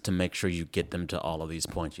questions to make sure you get them to all of these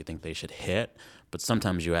points you think they should hit. But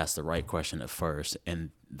sometimes you ask the right question at first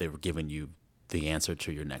and they were giving you the answer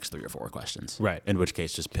to your next 3 or 4 questions. Right. In which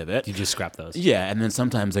case, just pivot. You just scrap those. Yeah, and then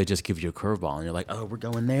sometimes they just give you a curveball and you're like, oh, we're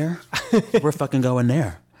going there? We're fucking going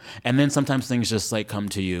there. And then sometimes things just like come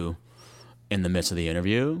to you in the midst of the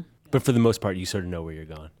interview. But for the most part, you sort of know where you're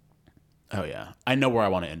going. Oh, yeah. I know where I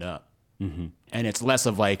want to end up. Mm-hmm. And it's less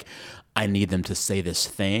of like, I need them to say this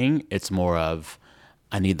thing. It's more of,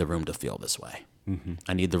 I need the room to feel this way. Mm-hmm.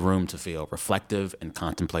 I need the room to feel reflective and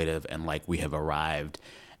contemplative and like we have arrived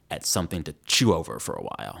at something to chew over for a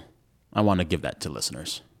while. I want to give that to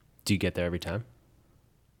listeners. Do you get there every time?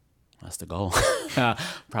 That's the goal.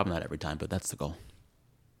 Probably not every time, but that's the goal.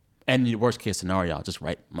 And the worst case scenario, I'll just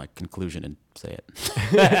write my conclusion and say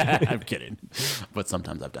it. I'm kidding. But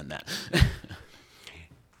sometimes I've done that.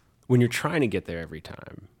 When you're trying to get there every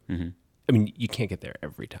time, I mean, you can't get there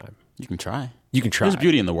every time. You can try. You can try. There's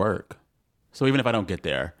beauty in the work. So even if I don't get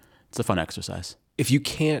there, it's a fun exercise. If you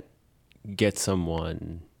can't get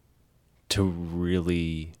someone to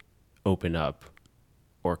really open up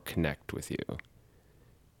or connect with you,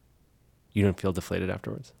 you don't feel deflated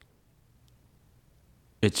afterwards?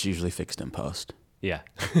 It's usually fixed in post. Yeah.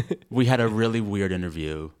 We had a really weird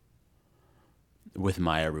interview with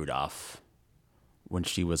Maya Rudolph when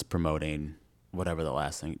she was promoting whatever the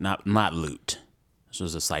last thing, not Loot. This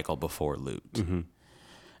was a cycle before Loot. Mm-hmm.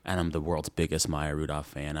 And I'm the world's biggest Maya Rudolph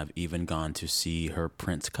fan. I've even gone to see her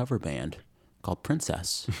Prince cover band called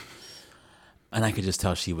Princess. And I could just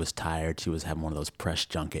tell she was tired. She was having one of those press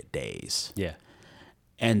junket days. Yeah.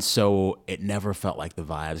 And so it never felt like the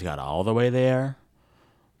vibes got all the way there.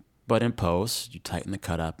 But in post, you tighten the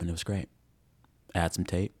cut up and it was great. Add some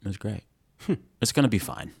tape, it was great. It's going to be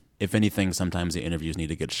fine. If anything, sometimes the interviews need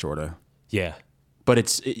to get shorter. Yeah. But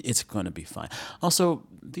it's going to be fine. Also,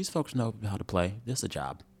 these folks know how to play. This is a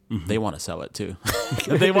job. Mm-hmm. They want to sell it too.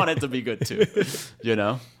 They want it to be good too. You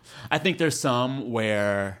know? I think there's some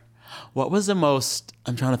where,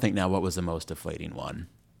 I'm trying to think now, what was the most deflating one?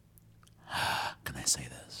 Can I say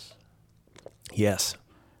this? Yes.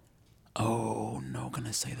 Oh, no, can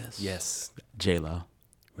I say this? Yes. J-Lo.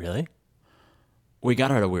 Really? We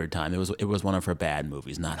got her at a weird time. It was one of her bad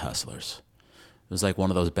movies, not Hustlers. It was like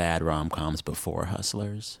one of those bad rom-coms before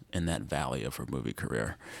Hustlers in that valley of her movie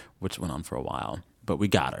career, which went on for a while. But we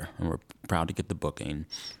got her, and we're proud to get the booking.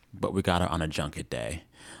 But we got her on a junket day.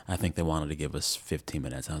 I think they wanted to give us 15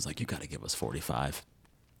 minutes. I was like, you got to give us 45.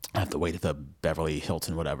 I have to wait at the Beverly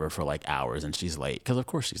Hilton, whatever, for like hours, and she's late. Because, of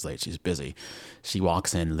course, she's late. She's busy. She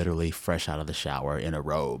walks in literally fresh out of the shower in a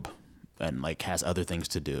robe and, like, has other things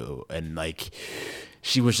to do. And, like,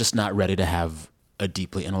 she was just not ready to have a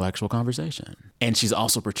deeply intellectual conversation. And she's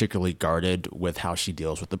also particularly guarded with how she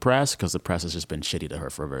deals with the press because the press has just been shitty to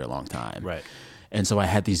her for a very long time. Right. And so I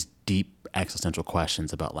had these deep existential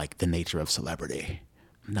questions about, like, the nature of celebrity.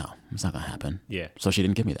 No, it's not going to happen. Yeah. So she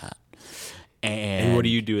didn't give me that. And what do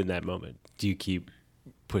you do in that moment? Do you keep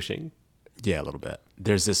pushing? Yeah, a little bit.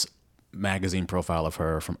 There's this magazine profile of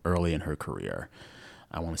her from early in her career.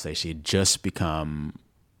 I want to say she had just become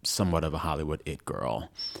somewhat of a Hollywood it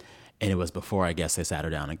girl. And it was before, I guess, they sat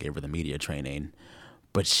her down and gave her the media training.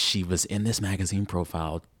 But she was in this magazine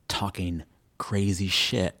profile talking crazy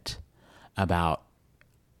shit about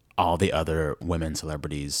all the other women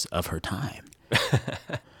celebrities of her time.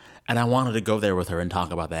 And I wanted to go there with her and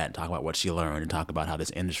talk about that and talk about what she learned and talk about how this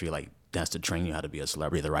industry like has to train you how to be a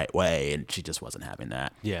celebrity the right way. And she just wasn't having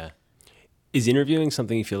that. Yeah. Is interviewing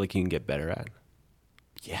something you feel like you can get better at?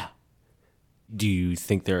 Yeah. Do you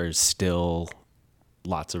think there is still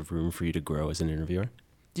lots of room for you to grow as an interviewer?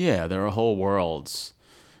 Yeah, there are whole worlds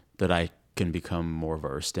that I can become more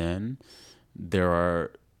versed in. There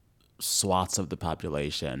are swaths of the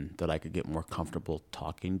population that I could get more comfortable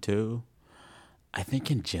talking to. I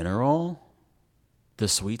think in general, the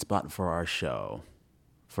sweet spot for our show,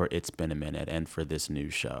 for It's Been a Minute and for this new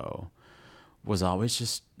show, was always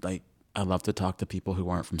just like, I love to talk to people who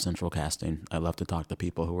aren't from central casting. I love to talk to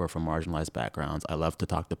people who are from marginalized backgrounds. I love to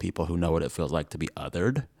talk to people who know what it feels like to be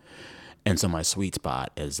othered. And so my sweet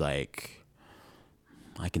spot is like,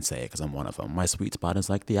 I can say it because I'm one of them. My sweet spot is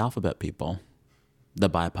like the alphabet people. The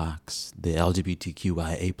BIPOCs, the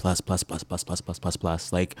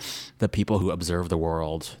LGBTQIA++++++++, like the people who observe the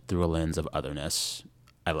world through a lens of otherness.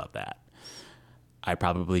 I love that. I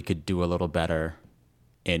probably could do a little better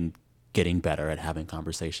in getting better at having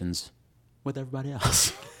conversations with everybody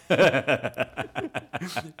else.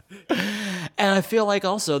 And I feel like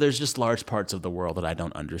also there's just large parts of the world that I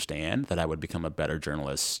don't understand, that I would become a better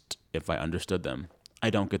journalist if I understood them.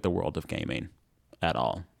 I don't get the world of gaming at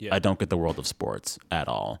all. Yeah. I don't get the world of sports at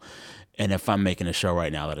all. And if I'm making a show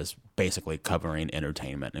right now that is basically covering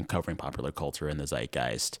entertainment and covering popular culture in the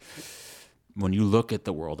zeitgeist, when you look at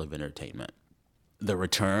the world of entertainment, the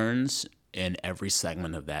returns in every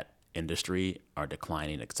segment of that industry are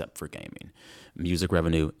declining except for gaming. Music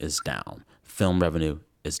revenue is down. Film revenue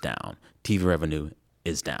is down. TV revenue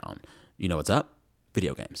is down. You know what's up?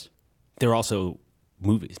 Video games. They're also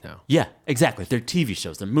movies now. Yeah, exactly. They're TV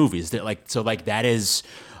shows. They're movies. They're like that is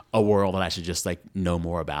a world that I should just like know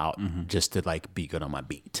more about just to like be good on my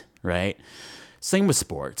beat, right? Same with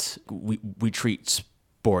sports. We treat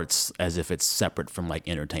sports as if it's separate from like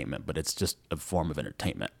entertainment, but it's just a form of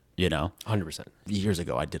entertainment, you know? 100%. Years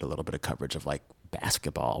ago, I did a little bit of coverage of like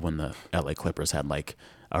basketball when the LA Clippers had like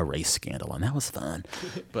a race scandal, and that was fun.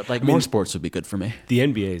 But like more sports would be good for me. The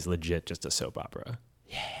NBA is legit just a soap opera.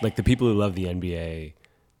 Yeah. Like the people who love the NBA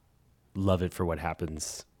love it for what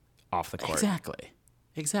happens off the court.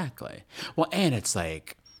 Exactly. Well, and it's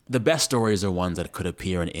like the best stories are ones that could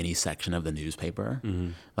appear in any section of the newspaper.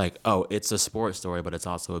 Like, oh, it's a sports story, but it's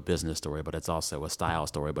also a business story, but it's also a style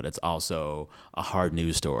story, but it's also a hard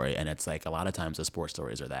news story. And it's like a lot of times the sports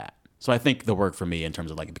stories are that. So I think the work for me in terms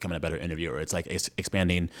of like becoming a better interviewer, it's like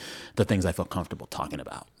expanding the things I feel comfortable talking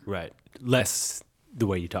about. Right. Less the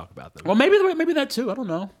way you talk about them. Well, maybe that too. I don't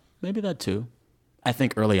know. Maybe that too. I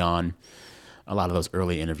think early on, a lot of those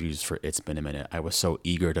early interviews for It's Been a Minute, I was so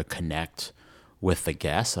eager to connect with the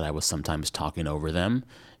guests that I was sometimes talking over them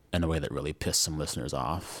in a way that really pissed some listeners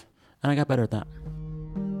off. And I got better at that.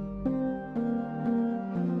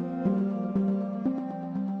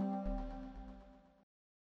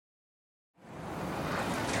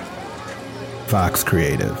 Fox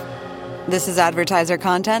Creative. This is advertiser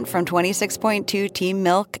content from 26.2 Team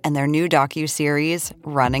Milk and their new docuseries,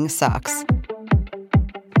 Running Sucks.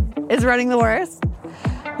 Is running the worst?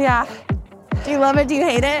 Yeah. Do you love it? Do you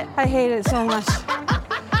hate it? I hate it so much.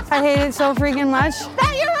 I hate it so freaking much.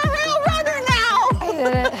 That you're a real runner now! I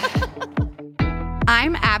hate it.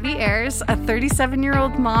 I'm Abby Ayers, a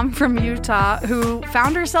 37-year-old mom from Utah who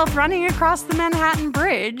found herself running across the Manhattan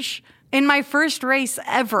Bridge in my first race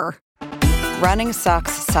ever. Running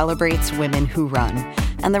Sucks celebrates women who run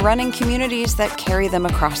and the running communities that carry them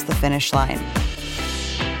across the finish line.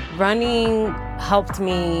 Running helped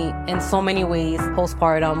me in so many ways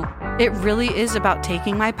postpartum. It really is about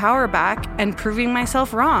taking my power back and proving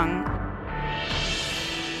myself wrong.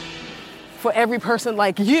 For every person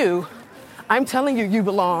like you, I'm telling you you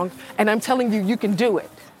belong, and I'm telling you you can do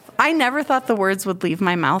it. I never thought the words would leave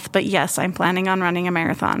my mouth, but yes, I'm planning on running a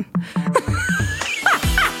marathon.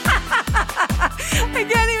 I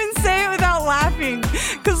can't even say it without laughing,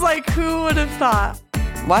 because like, who would have thought?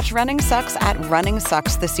 Watch Running Sucks at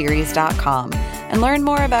runningsuckstheseries.com and learn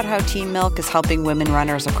more about how Team Milk is helping women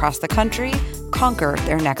runners across the country conquer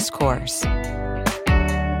their next course.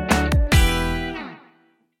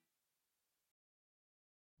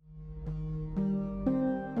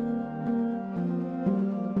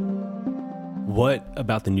 What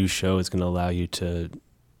about the new show is going to allow you to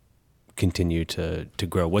continue to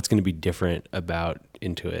grow? What's going to be different about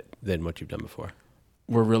Into It than what you've done before?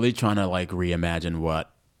 We're really trying to like reimagine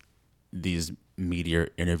what these media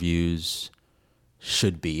interviews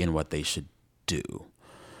should be and what they should do.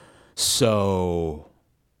 So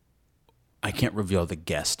I can't reveal the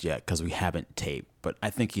guest yet because we haven't taped, but I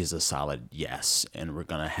think he's a solid yes, and we're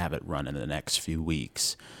going to have it run in the next few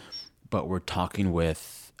weeks. But we're talking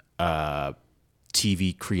with a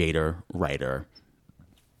TV creator, writer,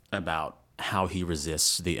 about how he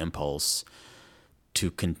resists the impulse to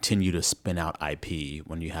continue to spin out IP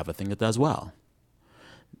when you have a thing that does well.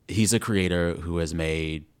 He's a creator who has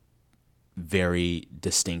made very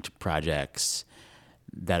distinct projects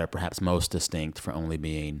that are perhaps most distinct for only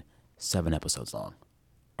being 7 episodes long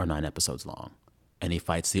or 9 episodes long. And he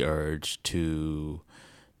fights the urge to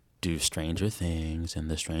do Stranger Things and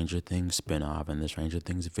the Stranger Things spinoff and the Stranger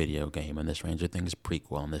Things video game and the Stranger Things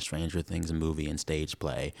prequel and the Stranger Things movie and stage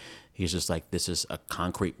play. He's just like, this is a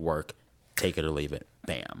concrete work, take it or leave it,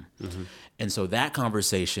 bam. Mm-hmm. And so that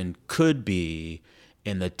conversation could be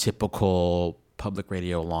in the typical public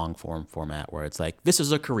radio long form format where it's like, this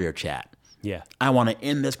is a career chat. Yeah. I want to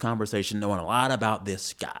end this conversation knowing a lot about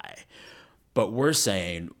this guy. But we're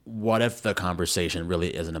saying, what if the conversation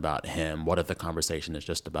really isn't about him? What if the conversation is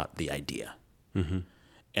just about the idea? Mm-hmm.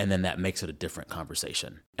 And then that makes it a different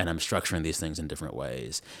conversation. And I'm structuring these things in different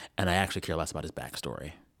ways. And I actually care less about his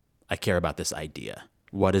backstory. I care about this idea.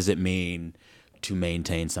 What does it mean to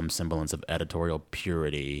maintain some semblance of editorial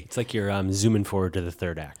purity. It's like you're zooming forward to the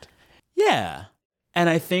third act. Yeah. And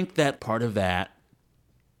I think that part of that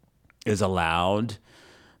is allowed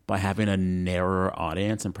by having a narrower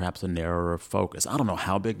audience and perhaps a narrower focus. I don't know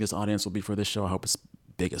how big this audience will be for this show. I hope it's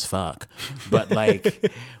big as fuck. But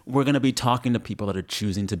like, we're going to be talking to people that are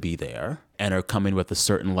choosing to be there and are coming with a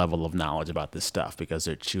certain level of knowledge about this stuff because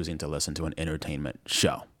they're choosing to listen to an entertainment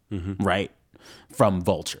show, right? From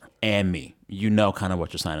Vulture and me. You know kind of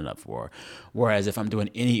what you're signing up for. Whereas if I'm doing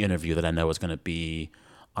any interview that I know is going to be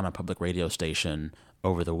on a public radio station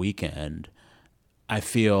over the weekend, I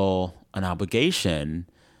feel an obligation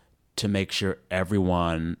to make sure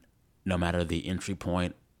everyone, no matter the entry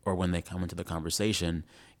point or when they come into the conversation,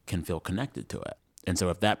 can feel connected to it. And so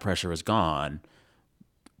if that pressure is gone,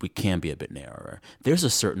 we can be a bit narrower. There's a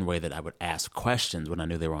certain way that I would ask questions when I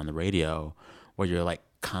knew they were on the radio, where you're like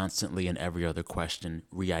constantly in every other question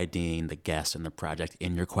re-IDing the guest and the project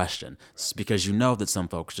in your question. It's because you know that some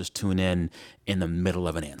folks just tune in the middle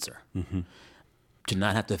of an answer. To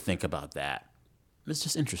not have to think about that, it's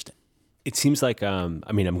just interesting. It seems like, I'm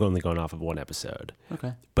only going off of one episode.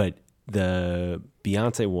 Okay. But the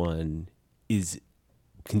Beyonce one is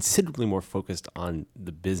considerably more focused on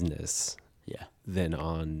the business than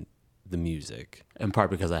on the music. In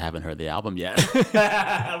part because I haven't heard the album yet.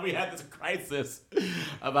 We had this crisis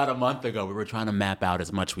about a month ago. We were trying to map out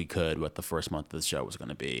as much we could what the first month of the show was going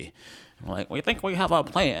to be. And we're like, we think we have a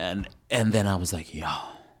plan. And then I was like, yo,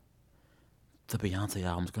 the Beyonce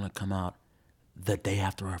album's going to come out the day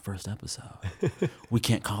after our first episode. We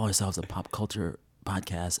can't call ourselves a pop culture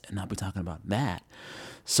podcast and not be talking about that.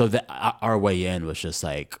 So our way in was just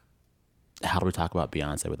like, how do we talk about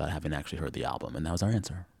Beyonce without having actually heard the album? And that was our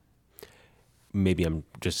answer. Maybe I'm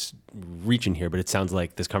just reaching here, but it sounds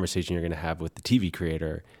like this conversation you're going to have with the TV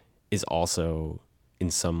creator is also in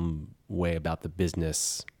some way about the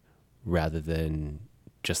business rather than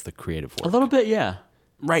just the creative work. A little bit, yeah.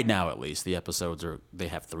 Right now, at least, the episodes they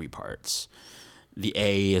have 3 parts. The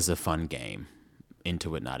A is a fun game,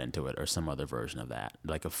 into it, not into it, or some other version of that.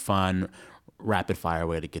 Like a fun, rapid-fire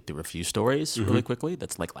way to get through a few stories really quickly.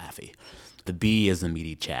 That's like Laffy. The B is the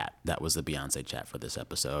meaty chat. That was the Beyonce chat for this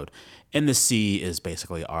episode. And the C is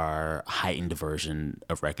basically our heightened version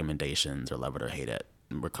of recommendations, or love it or hate it.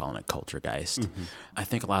 We're calling it Culturegeist. I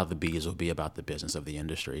think a lot of the B's will be about the business of the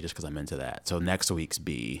industry, just because I'm into that. So next week's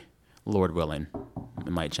B, Lord willing,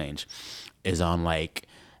 it might change, is on like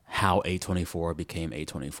how A24 became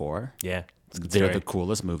A24. Yeah. They're the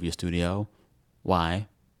coolest movie studio. Why?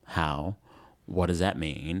 How? What does that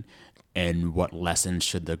mean? And what lessons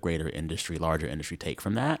should the greater industry, larger industry take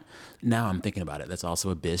from that? Now I'm thinking about it. That's also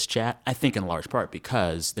a biz chat. I think in large part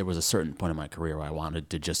because there was a certain point in my career where I wanted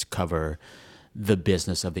to just cover the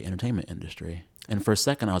business of the entertainment industry. And for a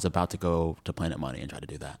second, I was about to go to Planet Money and try to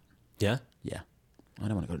do that. Yeah? Yeah. I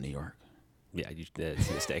don't want to go to New York. Yeah, it's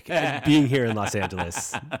a mistake. Being here in Los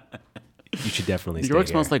Angeles, you should definitely stay here. New York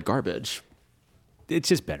smells like garbage. It's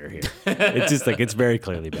just better here. It's just like, it's very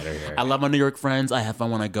clearly better here. I love my New York friends. I have fun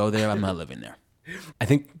when I go there. I'm not living there. I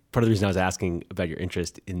think part of the reason I was asking about your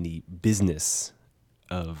interest in the business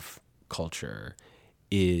of culture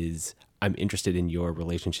is I'm interested in your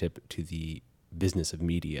relationship to the business of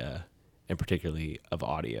media, and particularly of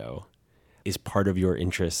audio. Is part of your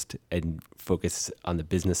interest and focus on the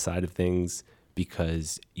business side of things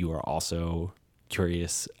because you are also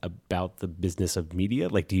curious about the business of media?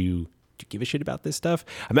 Like, do you give a shit about this stuff?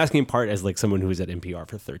 I'm asking in part as like someone who was at NPR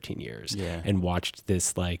for 13 years and watched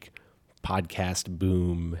this like podcast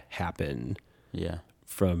boom happen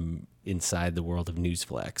from inside the world of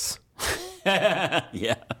Newsflex.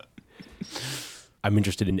 Yeah. I'm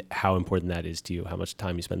interested in how important that is to you, how much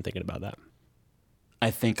time you spend thinking about that. I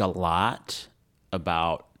think a lot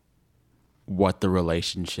about what the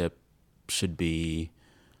relationship should be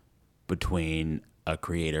between a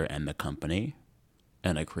creator and the company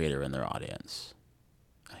and a creator and their audience.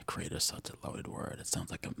 A creator is such a loaded word. It sounds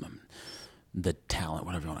like the talent,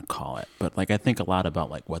 whatever you want to call it. But like I think a lot about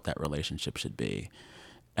like what that relationship should be.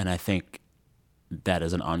 And I think that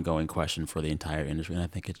is an ongoing question for the entire industry. And I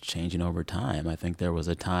think it's changing over time. I think there was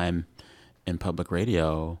a time in public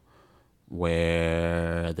radio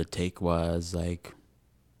where the take was like,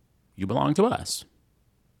 you belong to us.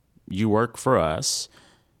 You work for us.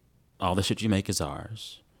 All the shit you make is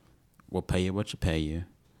ours. We'll pay you what you pay you.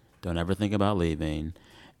 Don't ever think about leaving.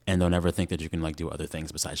 And don't ever think that you can like do other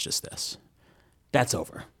things besides just this. That's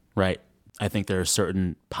over, right? I think there are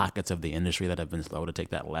certain pockets of the industry that have been slow to take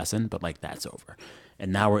that lesson, but like that's over.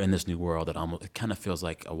 And now we're in this new world that almost, it kind of feels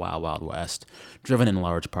like a wild, wild west, driven in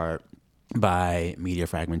large part by media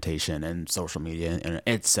fragmentation and social media and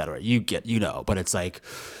et cetera. But it's like,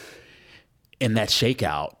 in that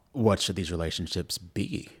shakeout, what should these relationships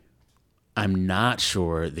be? I'm not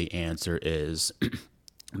sure the answer is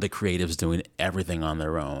the creatives doing everything on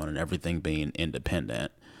their own and everything being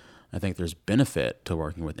independent. I think there's benefit to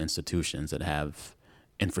working with institutions that have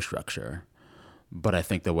infrastructure, but I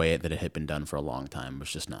think the way that it had been done for a long time was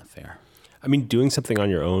just not fair. I mean, doing something on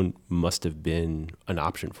your own must have been an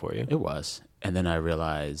option for you. It was. And then I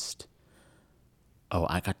realized, oh,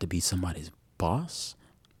 I got to be somebody's boss.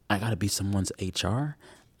 I got to be someone's HR.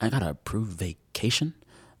 I got to approve vacation.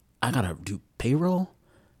 I got to do payroll.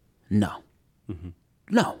 No. Mm-hmm.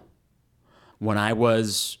 No. When I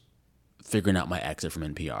was figuring out my exit from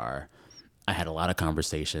NPR, I had a lot of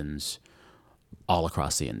conversations all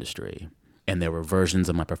across the industry. And there were versions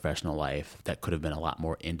of my professional life that could have been a lot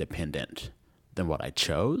more independent than what I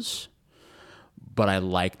chose. But I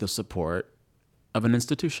like the support of an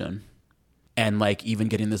institution. And like even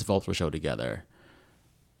getting this Vulture show together,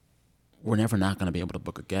 we're never not going to be able to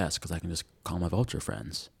book a guest because I can just call my Vulture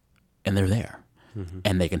friends. And they're there. Mm-hmm.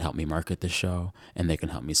 And they can help me market this show, and they can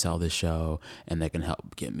help me sell this show, and they can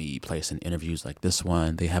help get me placed in interviews like this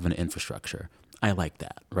one. They have an infrastructure. I like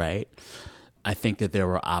that, right? I think that there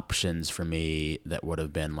were options for me that would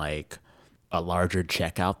have been like a larger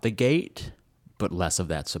check out the gate, but less of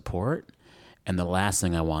that support. And the last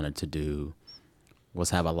thing I wanted to do was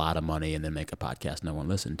have a lot of money and then make a podcast no one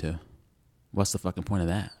listened to. What's the fucking point of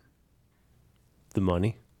that? The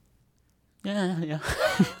money? Yeah.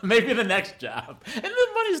 Maybe the next job. And the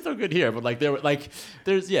money's still good here, but like there were like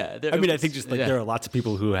there's I think just like there are lots of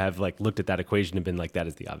people who have like looked at that equation and been like, that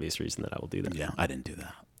is the obvious reason that I will do that. Yeah, I didn't do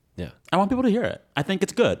that. Yeah. I want people to hear it. I think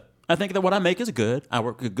it's good. I think that what I make is good. I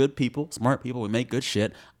work with good people, smart people. We make good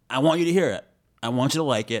shit. I want you to hear it. I want you to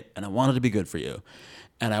like it, and I want it to be good for you.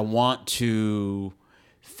 And I want to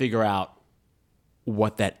figure out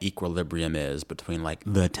what that equilibrium is between like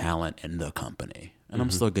the talent and the company. And I'm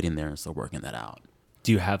still getting there and still working that out.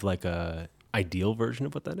 Do you have like a ideal version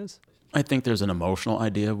of what that is? I think there's an emotional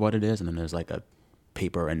idea of what it is, and then there's like a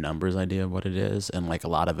paper and numbers idea of what it is. And like a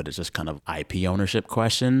lot of it is just kind of IP ownership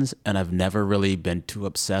questions. And I've never really been too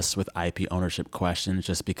obsessed with IP ownership questions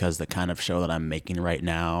just because the kind of show that I'm making right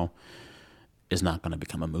now is not going to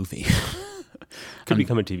become a movie. Could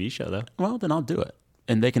become a TV show though. Well, then I'll do it.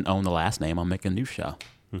 And they can own the last name. I'll make a new show.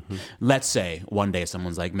 Mm-hmm. Let's say one day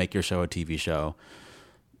someone's like, make your show a TV show.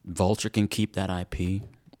 Vulture can keep that IP.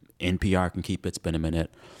 NPR can keep It's Been a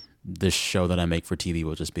Minute. This show that I make for TV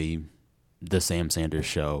will just be The Sam Sanders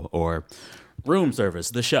Show or Room Service,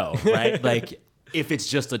 the show, right? Like, if it's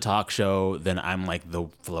just a talk show, then I'm like the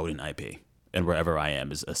floating IP. And wherever I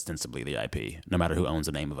am is ostensibly the IP, no matter who owns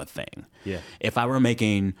the name of a thing. Yeah. If I were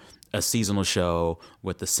making a seasonal show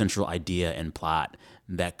with the central idea and plot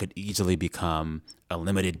that could easily become a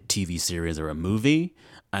limited TV series or a movie,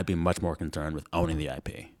 I'd be much more concerned with owning the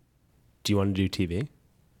IP. Do you want to do TV?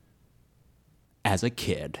 As a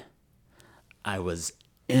kid, I was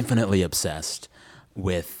infinitely obsessed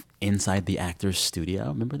with Inside the Actors Studio.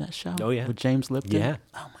 Remember that show? Oh, yeah. With James Lipton? Yeah.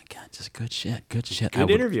 Oh, my God, just good shit. Good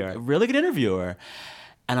interviewer. Really good interviewer.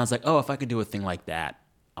 And I was like, oh, if I could do a thing like that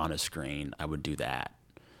on a screen, I would do that.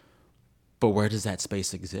 But where does that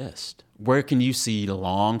space exist? Where can you see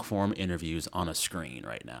long-form interviews on a screen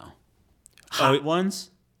right now? Hot ones?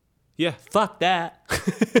 Yeah. Fuck that.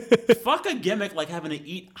 Fuck a gimmick like having to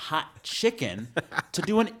eat hot chicken to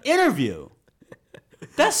do an interview.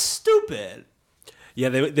 That's stupid. Yeah,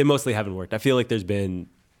 they mostly haven't worked. I feel like there's been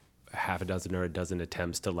half a dozen or a dozen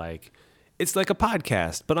attempts to like, it's like a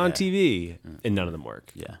podcast, but on TV, and none of them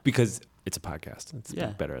work. Yeah. Because it's a podcast. It's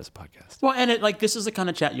better as a podcast. Well, and this is the kind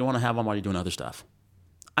of chat you want to have on while you're doing other stuff.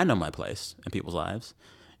 I know my place in people's lives.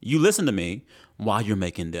 You listen to me while you're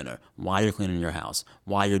making dinner, while you're cleaning your house,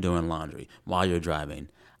 while you're doing laundry, while you're driving.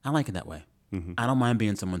 I like it that way. Mm-hmm. I don't mind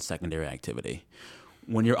being someone's secondary activity.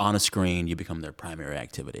 When you're on a screen, you become their primary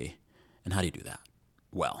activity. And how do you do that?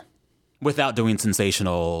 Well, without doing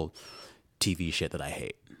sensational TV shit that I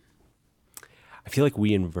hate. I feel like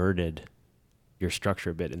we inverted your structure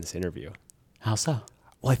a bit in this interview. How so?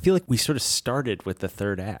 Well, I feel like we sort of started with the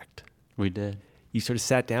third act. We did. You sort of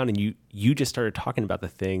sat down and you just started talking about the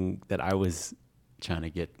thing that I was trying to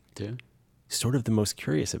get to, sort of the most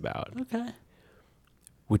curious about. Okay.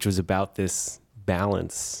 Which was about this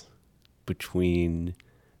balance between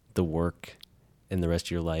the work and the rest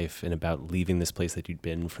of your life and about leaving this place that you'd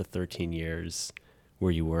been for 13 years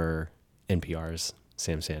where you were NPR's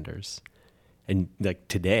Sam Sanders. And like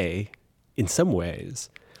today, in some ways,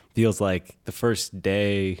 feels like the first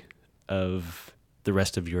day of the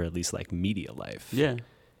rest of your at least like media life. Yeah.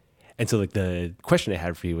 And so like the question I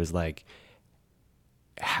had for you was like,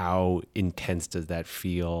 how intense does that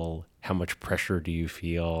feel? How much pressure do you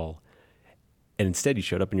feel? And instead you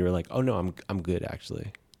showed up and you were like, oh no, I'm good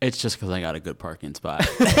actually. It's just because I got a good parking spot.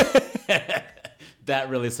 That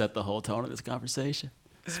really set the whole tone of this conversation.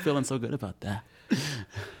 Just feeling so good about that.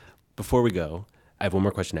 Before we go, I have one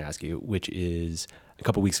more question to ask you, which is a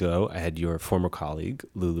couple weeks ago, I had your former colleague,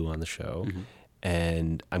 Lulu, on the show. Mm-hmm.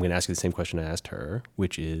 And I'm going to ask you the same question I asked her,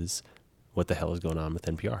 which is, what the hell is going on with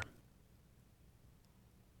NPR?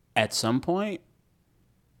 At some point,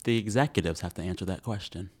 the executives have to answer that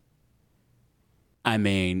question. I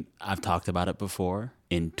mean, I've talked about it before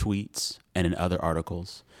in tweets and in other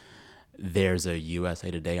articles. There's a USA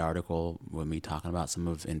Today article with me talking about some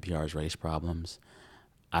of NPR's race problems.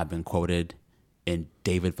 I've been quoted in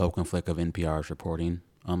David Folkenflik of NPR's reporting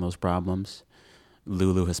on those problems.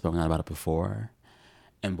 Lulu has spoken out about it before.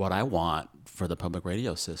 And what I want for the public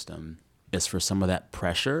radio system is for some of that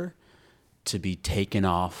pressure to be taken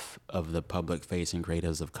off of the public-facing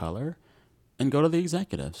creatives of color and go to the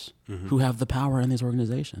executives who have the power in these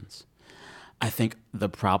organizations. I think the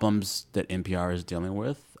problems that NPR is dealing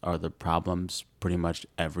with are the problems pretty much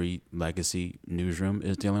every legacy newsroom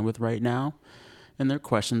is dealing with right now. And they're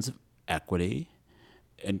questions of equity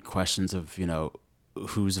and questions of, you know,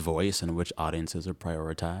 whose voice and which audiences are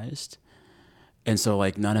prioritized. And so,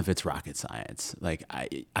 like, none of it's rocket science. Like,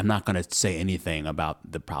 I'm not going to say anything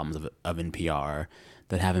about the problems of NPR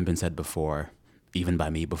that haven't been said before, even by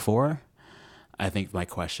me before. I think my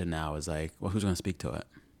question now is like, well, who's going to speak to it?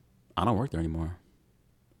 I don't work there anymore.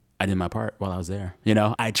 I did my part while I was there. You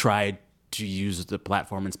know, I tried to use the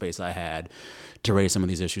platform and space I had to raise some of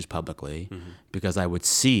these issues publicly because I would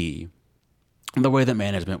see the way that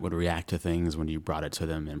management would react to things when you brought it to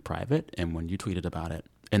them in private and when you tweeted about it.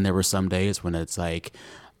 And there were some days when it's like,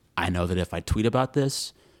 I know that if I tweet about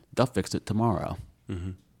this, they'll fix it tomorrow.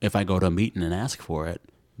 If I go to a meeting and ask for it,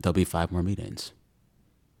 there'll be 5 more meetings.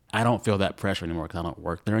 I don't feel that pressure anymore because I don't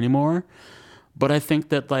work there anymore. But I think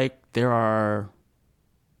that, like, there are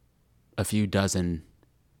a few dozen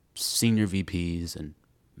senior VPs and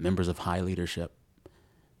members of high leadership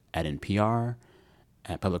at NPR,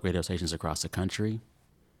 at public radio stations across the country.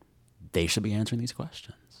 They should be answering these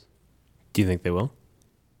questions. Do you think they will?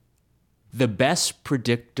 The best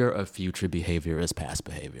predictor of future behavior is past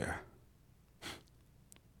behavior.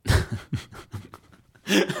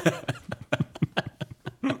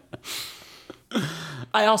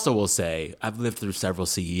 I also will say, I've lived through several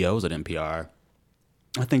CEOs at NPR.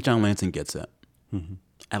 I think John Lansing gets it.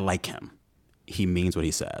 I like him. He means what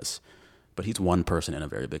he says. But he's one person in a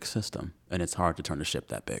very big system, and it's hard to turn a ship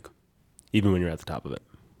that big. Even when you're at the top of it.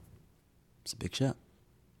 It's a big ship.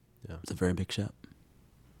 Yeah. It's a very big ship.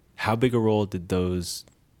 How big a role did those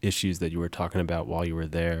issues that you were talking about while you were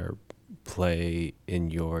there play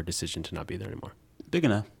in your decision to not be there anymore? Big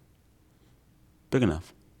enough. Big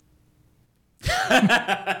enough.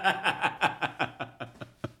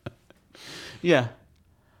 Yeah.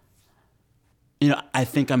 You know, I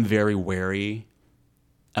think I'm very wary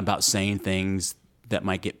about saying things that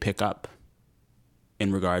might get pickup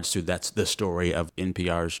in regards to that's the story of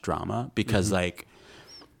NPR's drama. Because, like,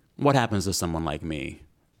 what happens to someone like me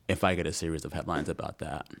if I get a series of headlines about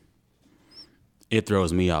that? It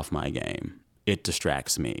throws me off my game. It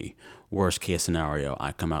distracts me. Worst case scenario,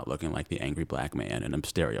 I come out looking like the angry black man and I'm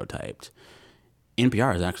stereotyped.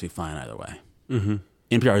 NPR is actually fine either way.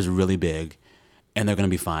 NPR is really big, and they're going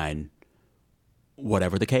to be fine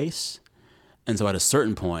whatever the case. And so at a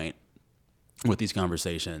certain point with these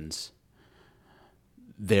conversations,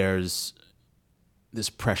 there's this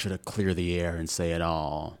pressure to clear the air and say it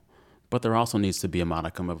all. But there also needs to be a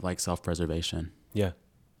modicum of, like, self-preservation. Yeah.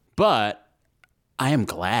 But I am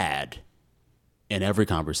glad in every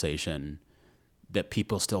conversation that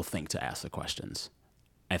people still think to ask the questions.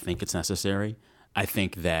 I think it's necessary. I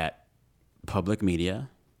think that public media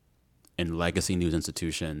and legacy news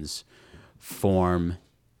institutions form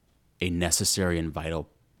a necessary and vital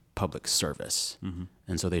public service.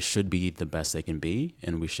 And so they should be the best they can be,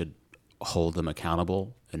 and we should hold them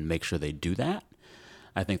accountable and make sure they do that.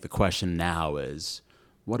 I think the question now is,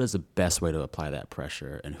 what is the best way to apply that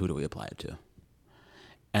pressure, and who do we apply it to?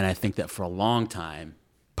 And I think that for a long time,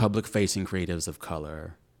 public-facing creatives of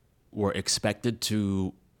color were expected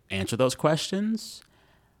to answer those questions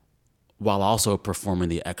while also performing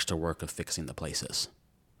the extra work of fixing the places.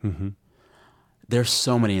 There's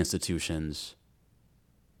so many institutions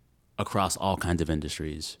across all kinds of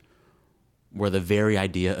industries where the very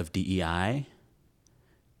idea of DEI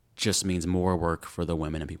just means more work for the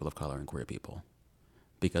women and people of color and queer people.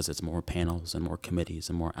 because it's more panels and more committees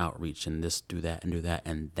and more outreach and this, do that, and do that.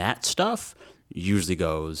 And that stuff usually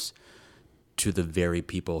goes to the very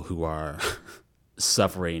people who are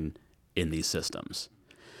suffering in these systems.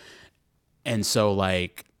 And so,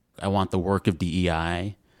 like, I want the work of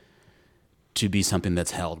DEI to be something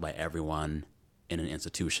that's held by everyone in an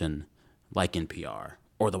institution like NPR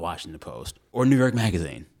or the Washington Post or New York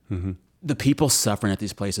Magazine. Mm-hmm. The people suffering at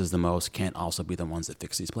these places the most can't also be the ones that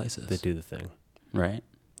fix these places. They do the thing. Right?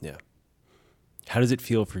 Yeah. How does it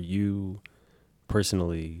feel for you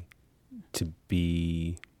personally to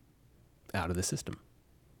be out of the system?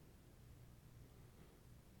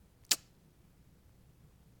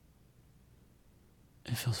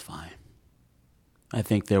 It feels fine. I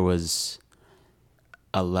think there was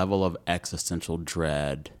a level of existential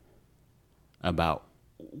dread about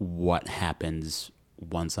what happens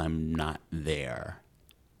once I'm not there.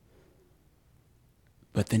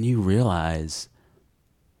 But then you realize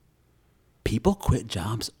people quit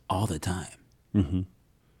jobs all the time. Mm-hmm.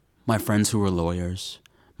 My friends who are lawyers,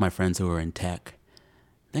 my friends who are in tech,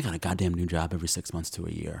 they got a goddamn new job every 6 months to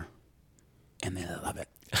a year. And they love it.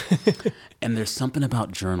 And there's something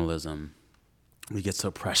about journalism. We get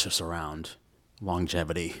so precious around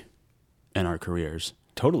longevity in our careers.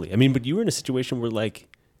 Totally. I mean, but you were in a situation where, like,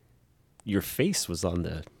 your face was on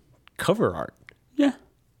the cover art. Yeah.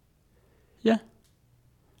 Yeah.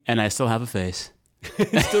 And I still have a face.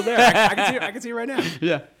 It's still there. I can see it right now.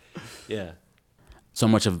 Yeah. Yeah. So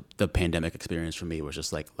much of the pandemic experience for me was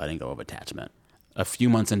just like letting go of attachment. A few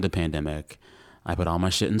months into pandemic, I put all my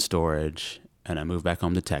shit in storage and I moved back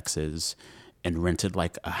home to Texas and rented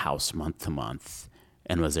like a house month to month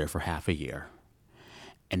and was there for half a year.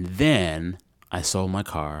 And then I sold my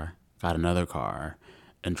car, got another car,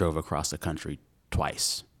 and drove across the country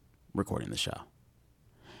twice recording the show.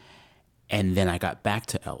 And then I got back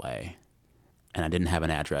to LA and I didn't have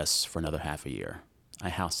an address for another half a year. I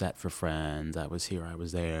house sat for friends. I was here, I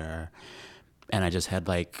was there. And I just had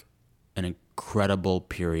like an incredible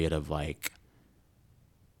period of like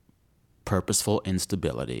purposeful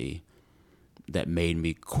instability that made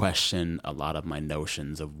me question a lot of my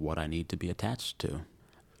notions of what I need to be attached to.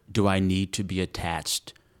 Do I need to be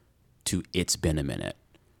attached to It's Been a Minute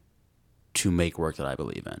to make work that I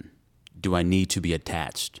believe in? Do I need to be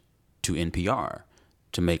attached to NPR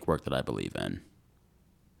to make work that I believe in?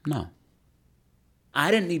 No. I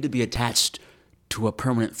didn't need to be attached to a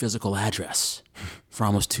permanent physical address for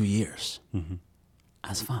almost 2 years. Mm-hmm.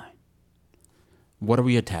 That's fine. What are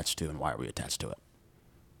we attached to and why are we attached to it?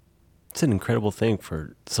 It's an incredible thing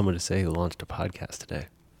for someone to say who launched a podcast today.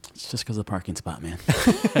 It's just because of the parking spot, man.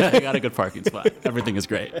 I got a good parking spot. Everything is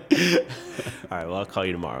great. All right, well, I'll call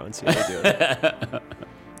you tomorrow and see how you're doing.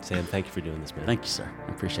 Sam, thank you for doing this, man. Thank you, sir.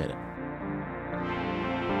 I appreciate it.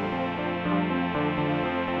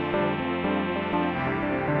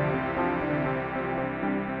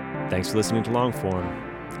 Thanks for listening to Longform.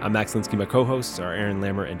 I'm Max Linsky. My co-hosts are Aaron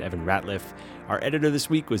Lammer and Evan Ratliff. Our editor this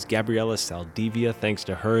week was Gabriella Saldivia. Thanks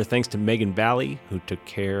to her. Thanks to Megan Valley, who took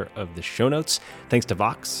care of the show notes. Thanks to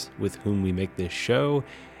Vox, with whom we make this show.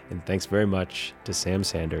 And thanks very much to Sam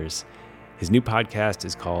Sanders. His new podcast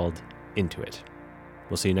is called Into It.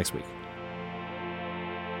 We'll see you next week.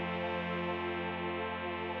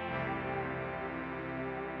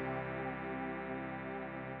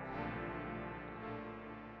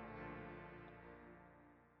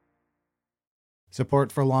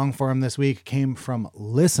 Support for Longform this week came from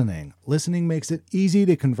Listening. Listening makes it easy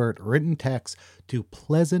to convert written text to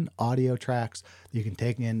pleasant audio tracks that you can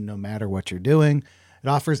take in no matter what you're doing. It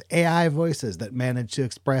offers AI voices that manage to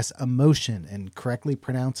express emotion and correctly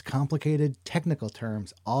pronounce complicated technical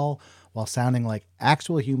terms, all while sounding like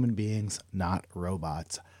actual human beings, not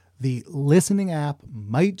robots. The Listening app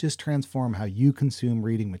might just transform how you consume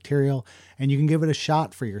reading material, and you can give it a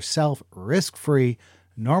shot for yourself risk-free.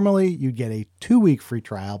 Normally, you'd get a 2-week free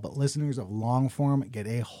trial, but listeners of Longform get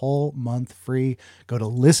a whole month free. Go to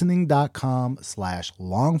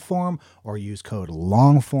listening.com/longform or use code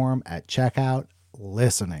LONGFORM at checkout.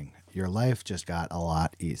 Listening. Your life just got a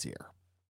lot easier.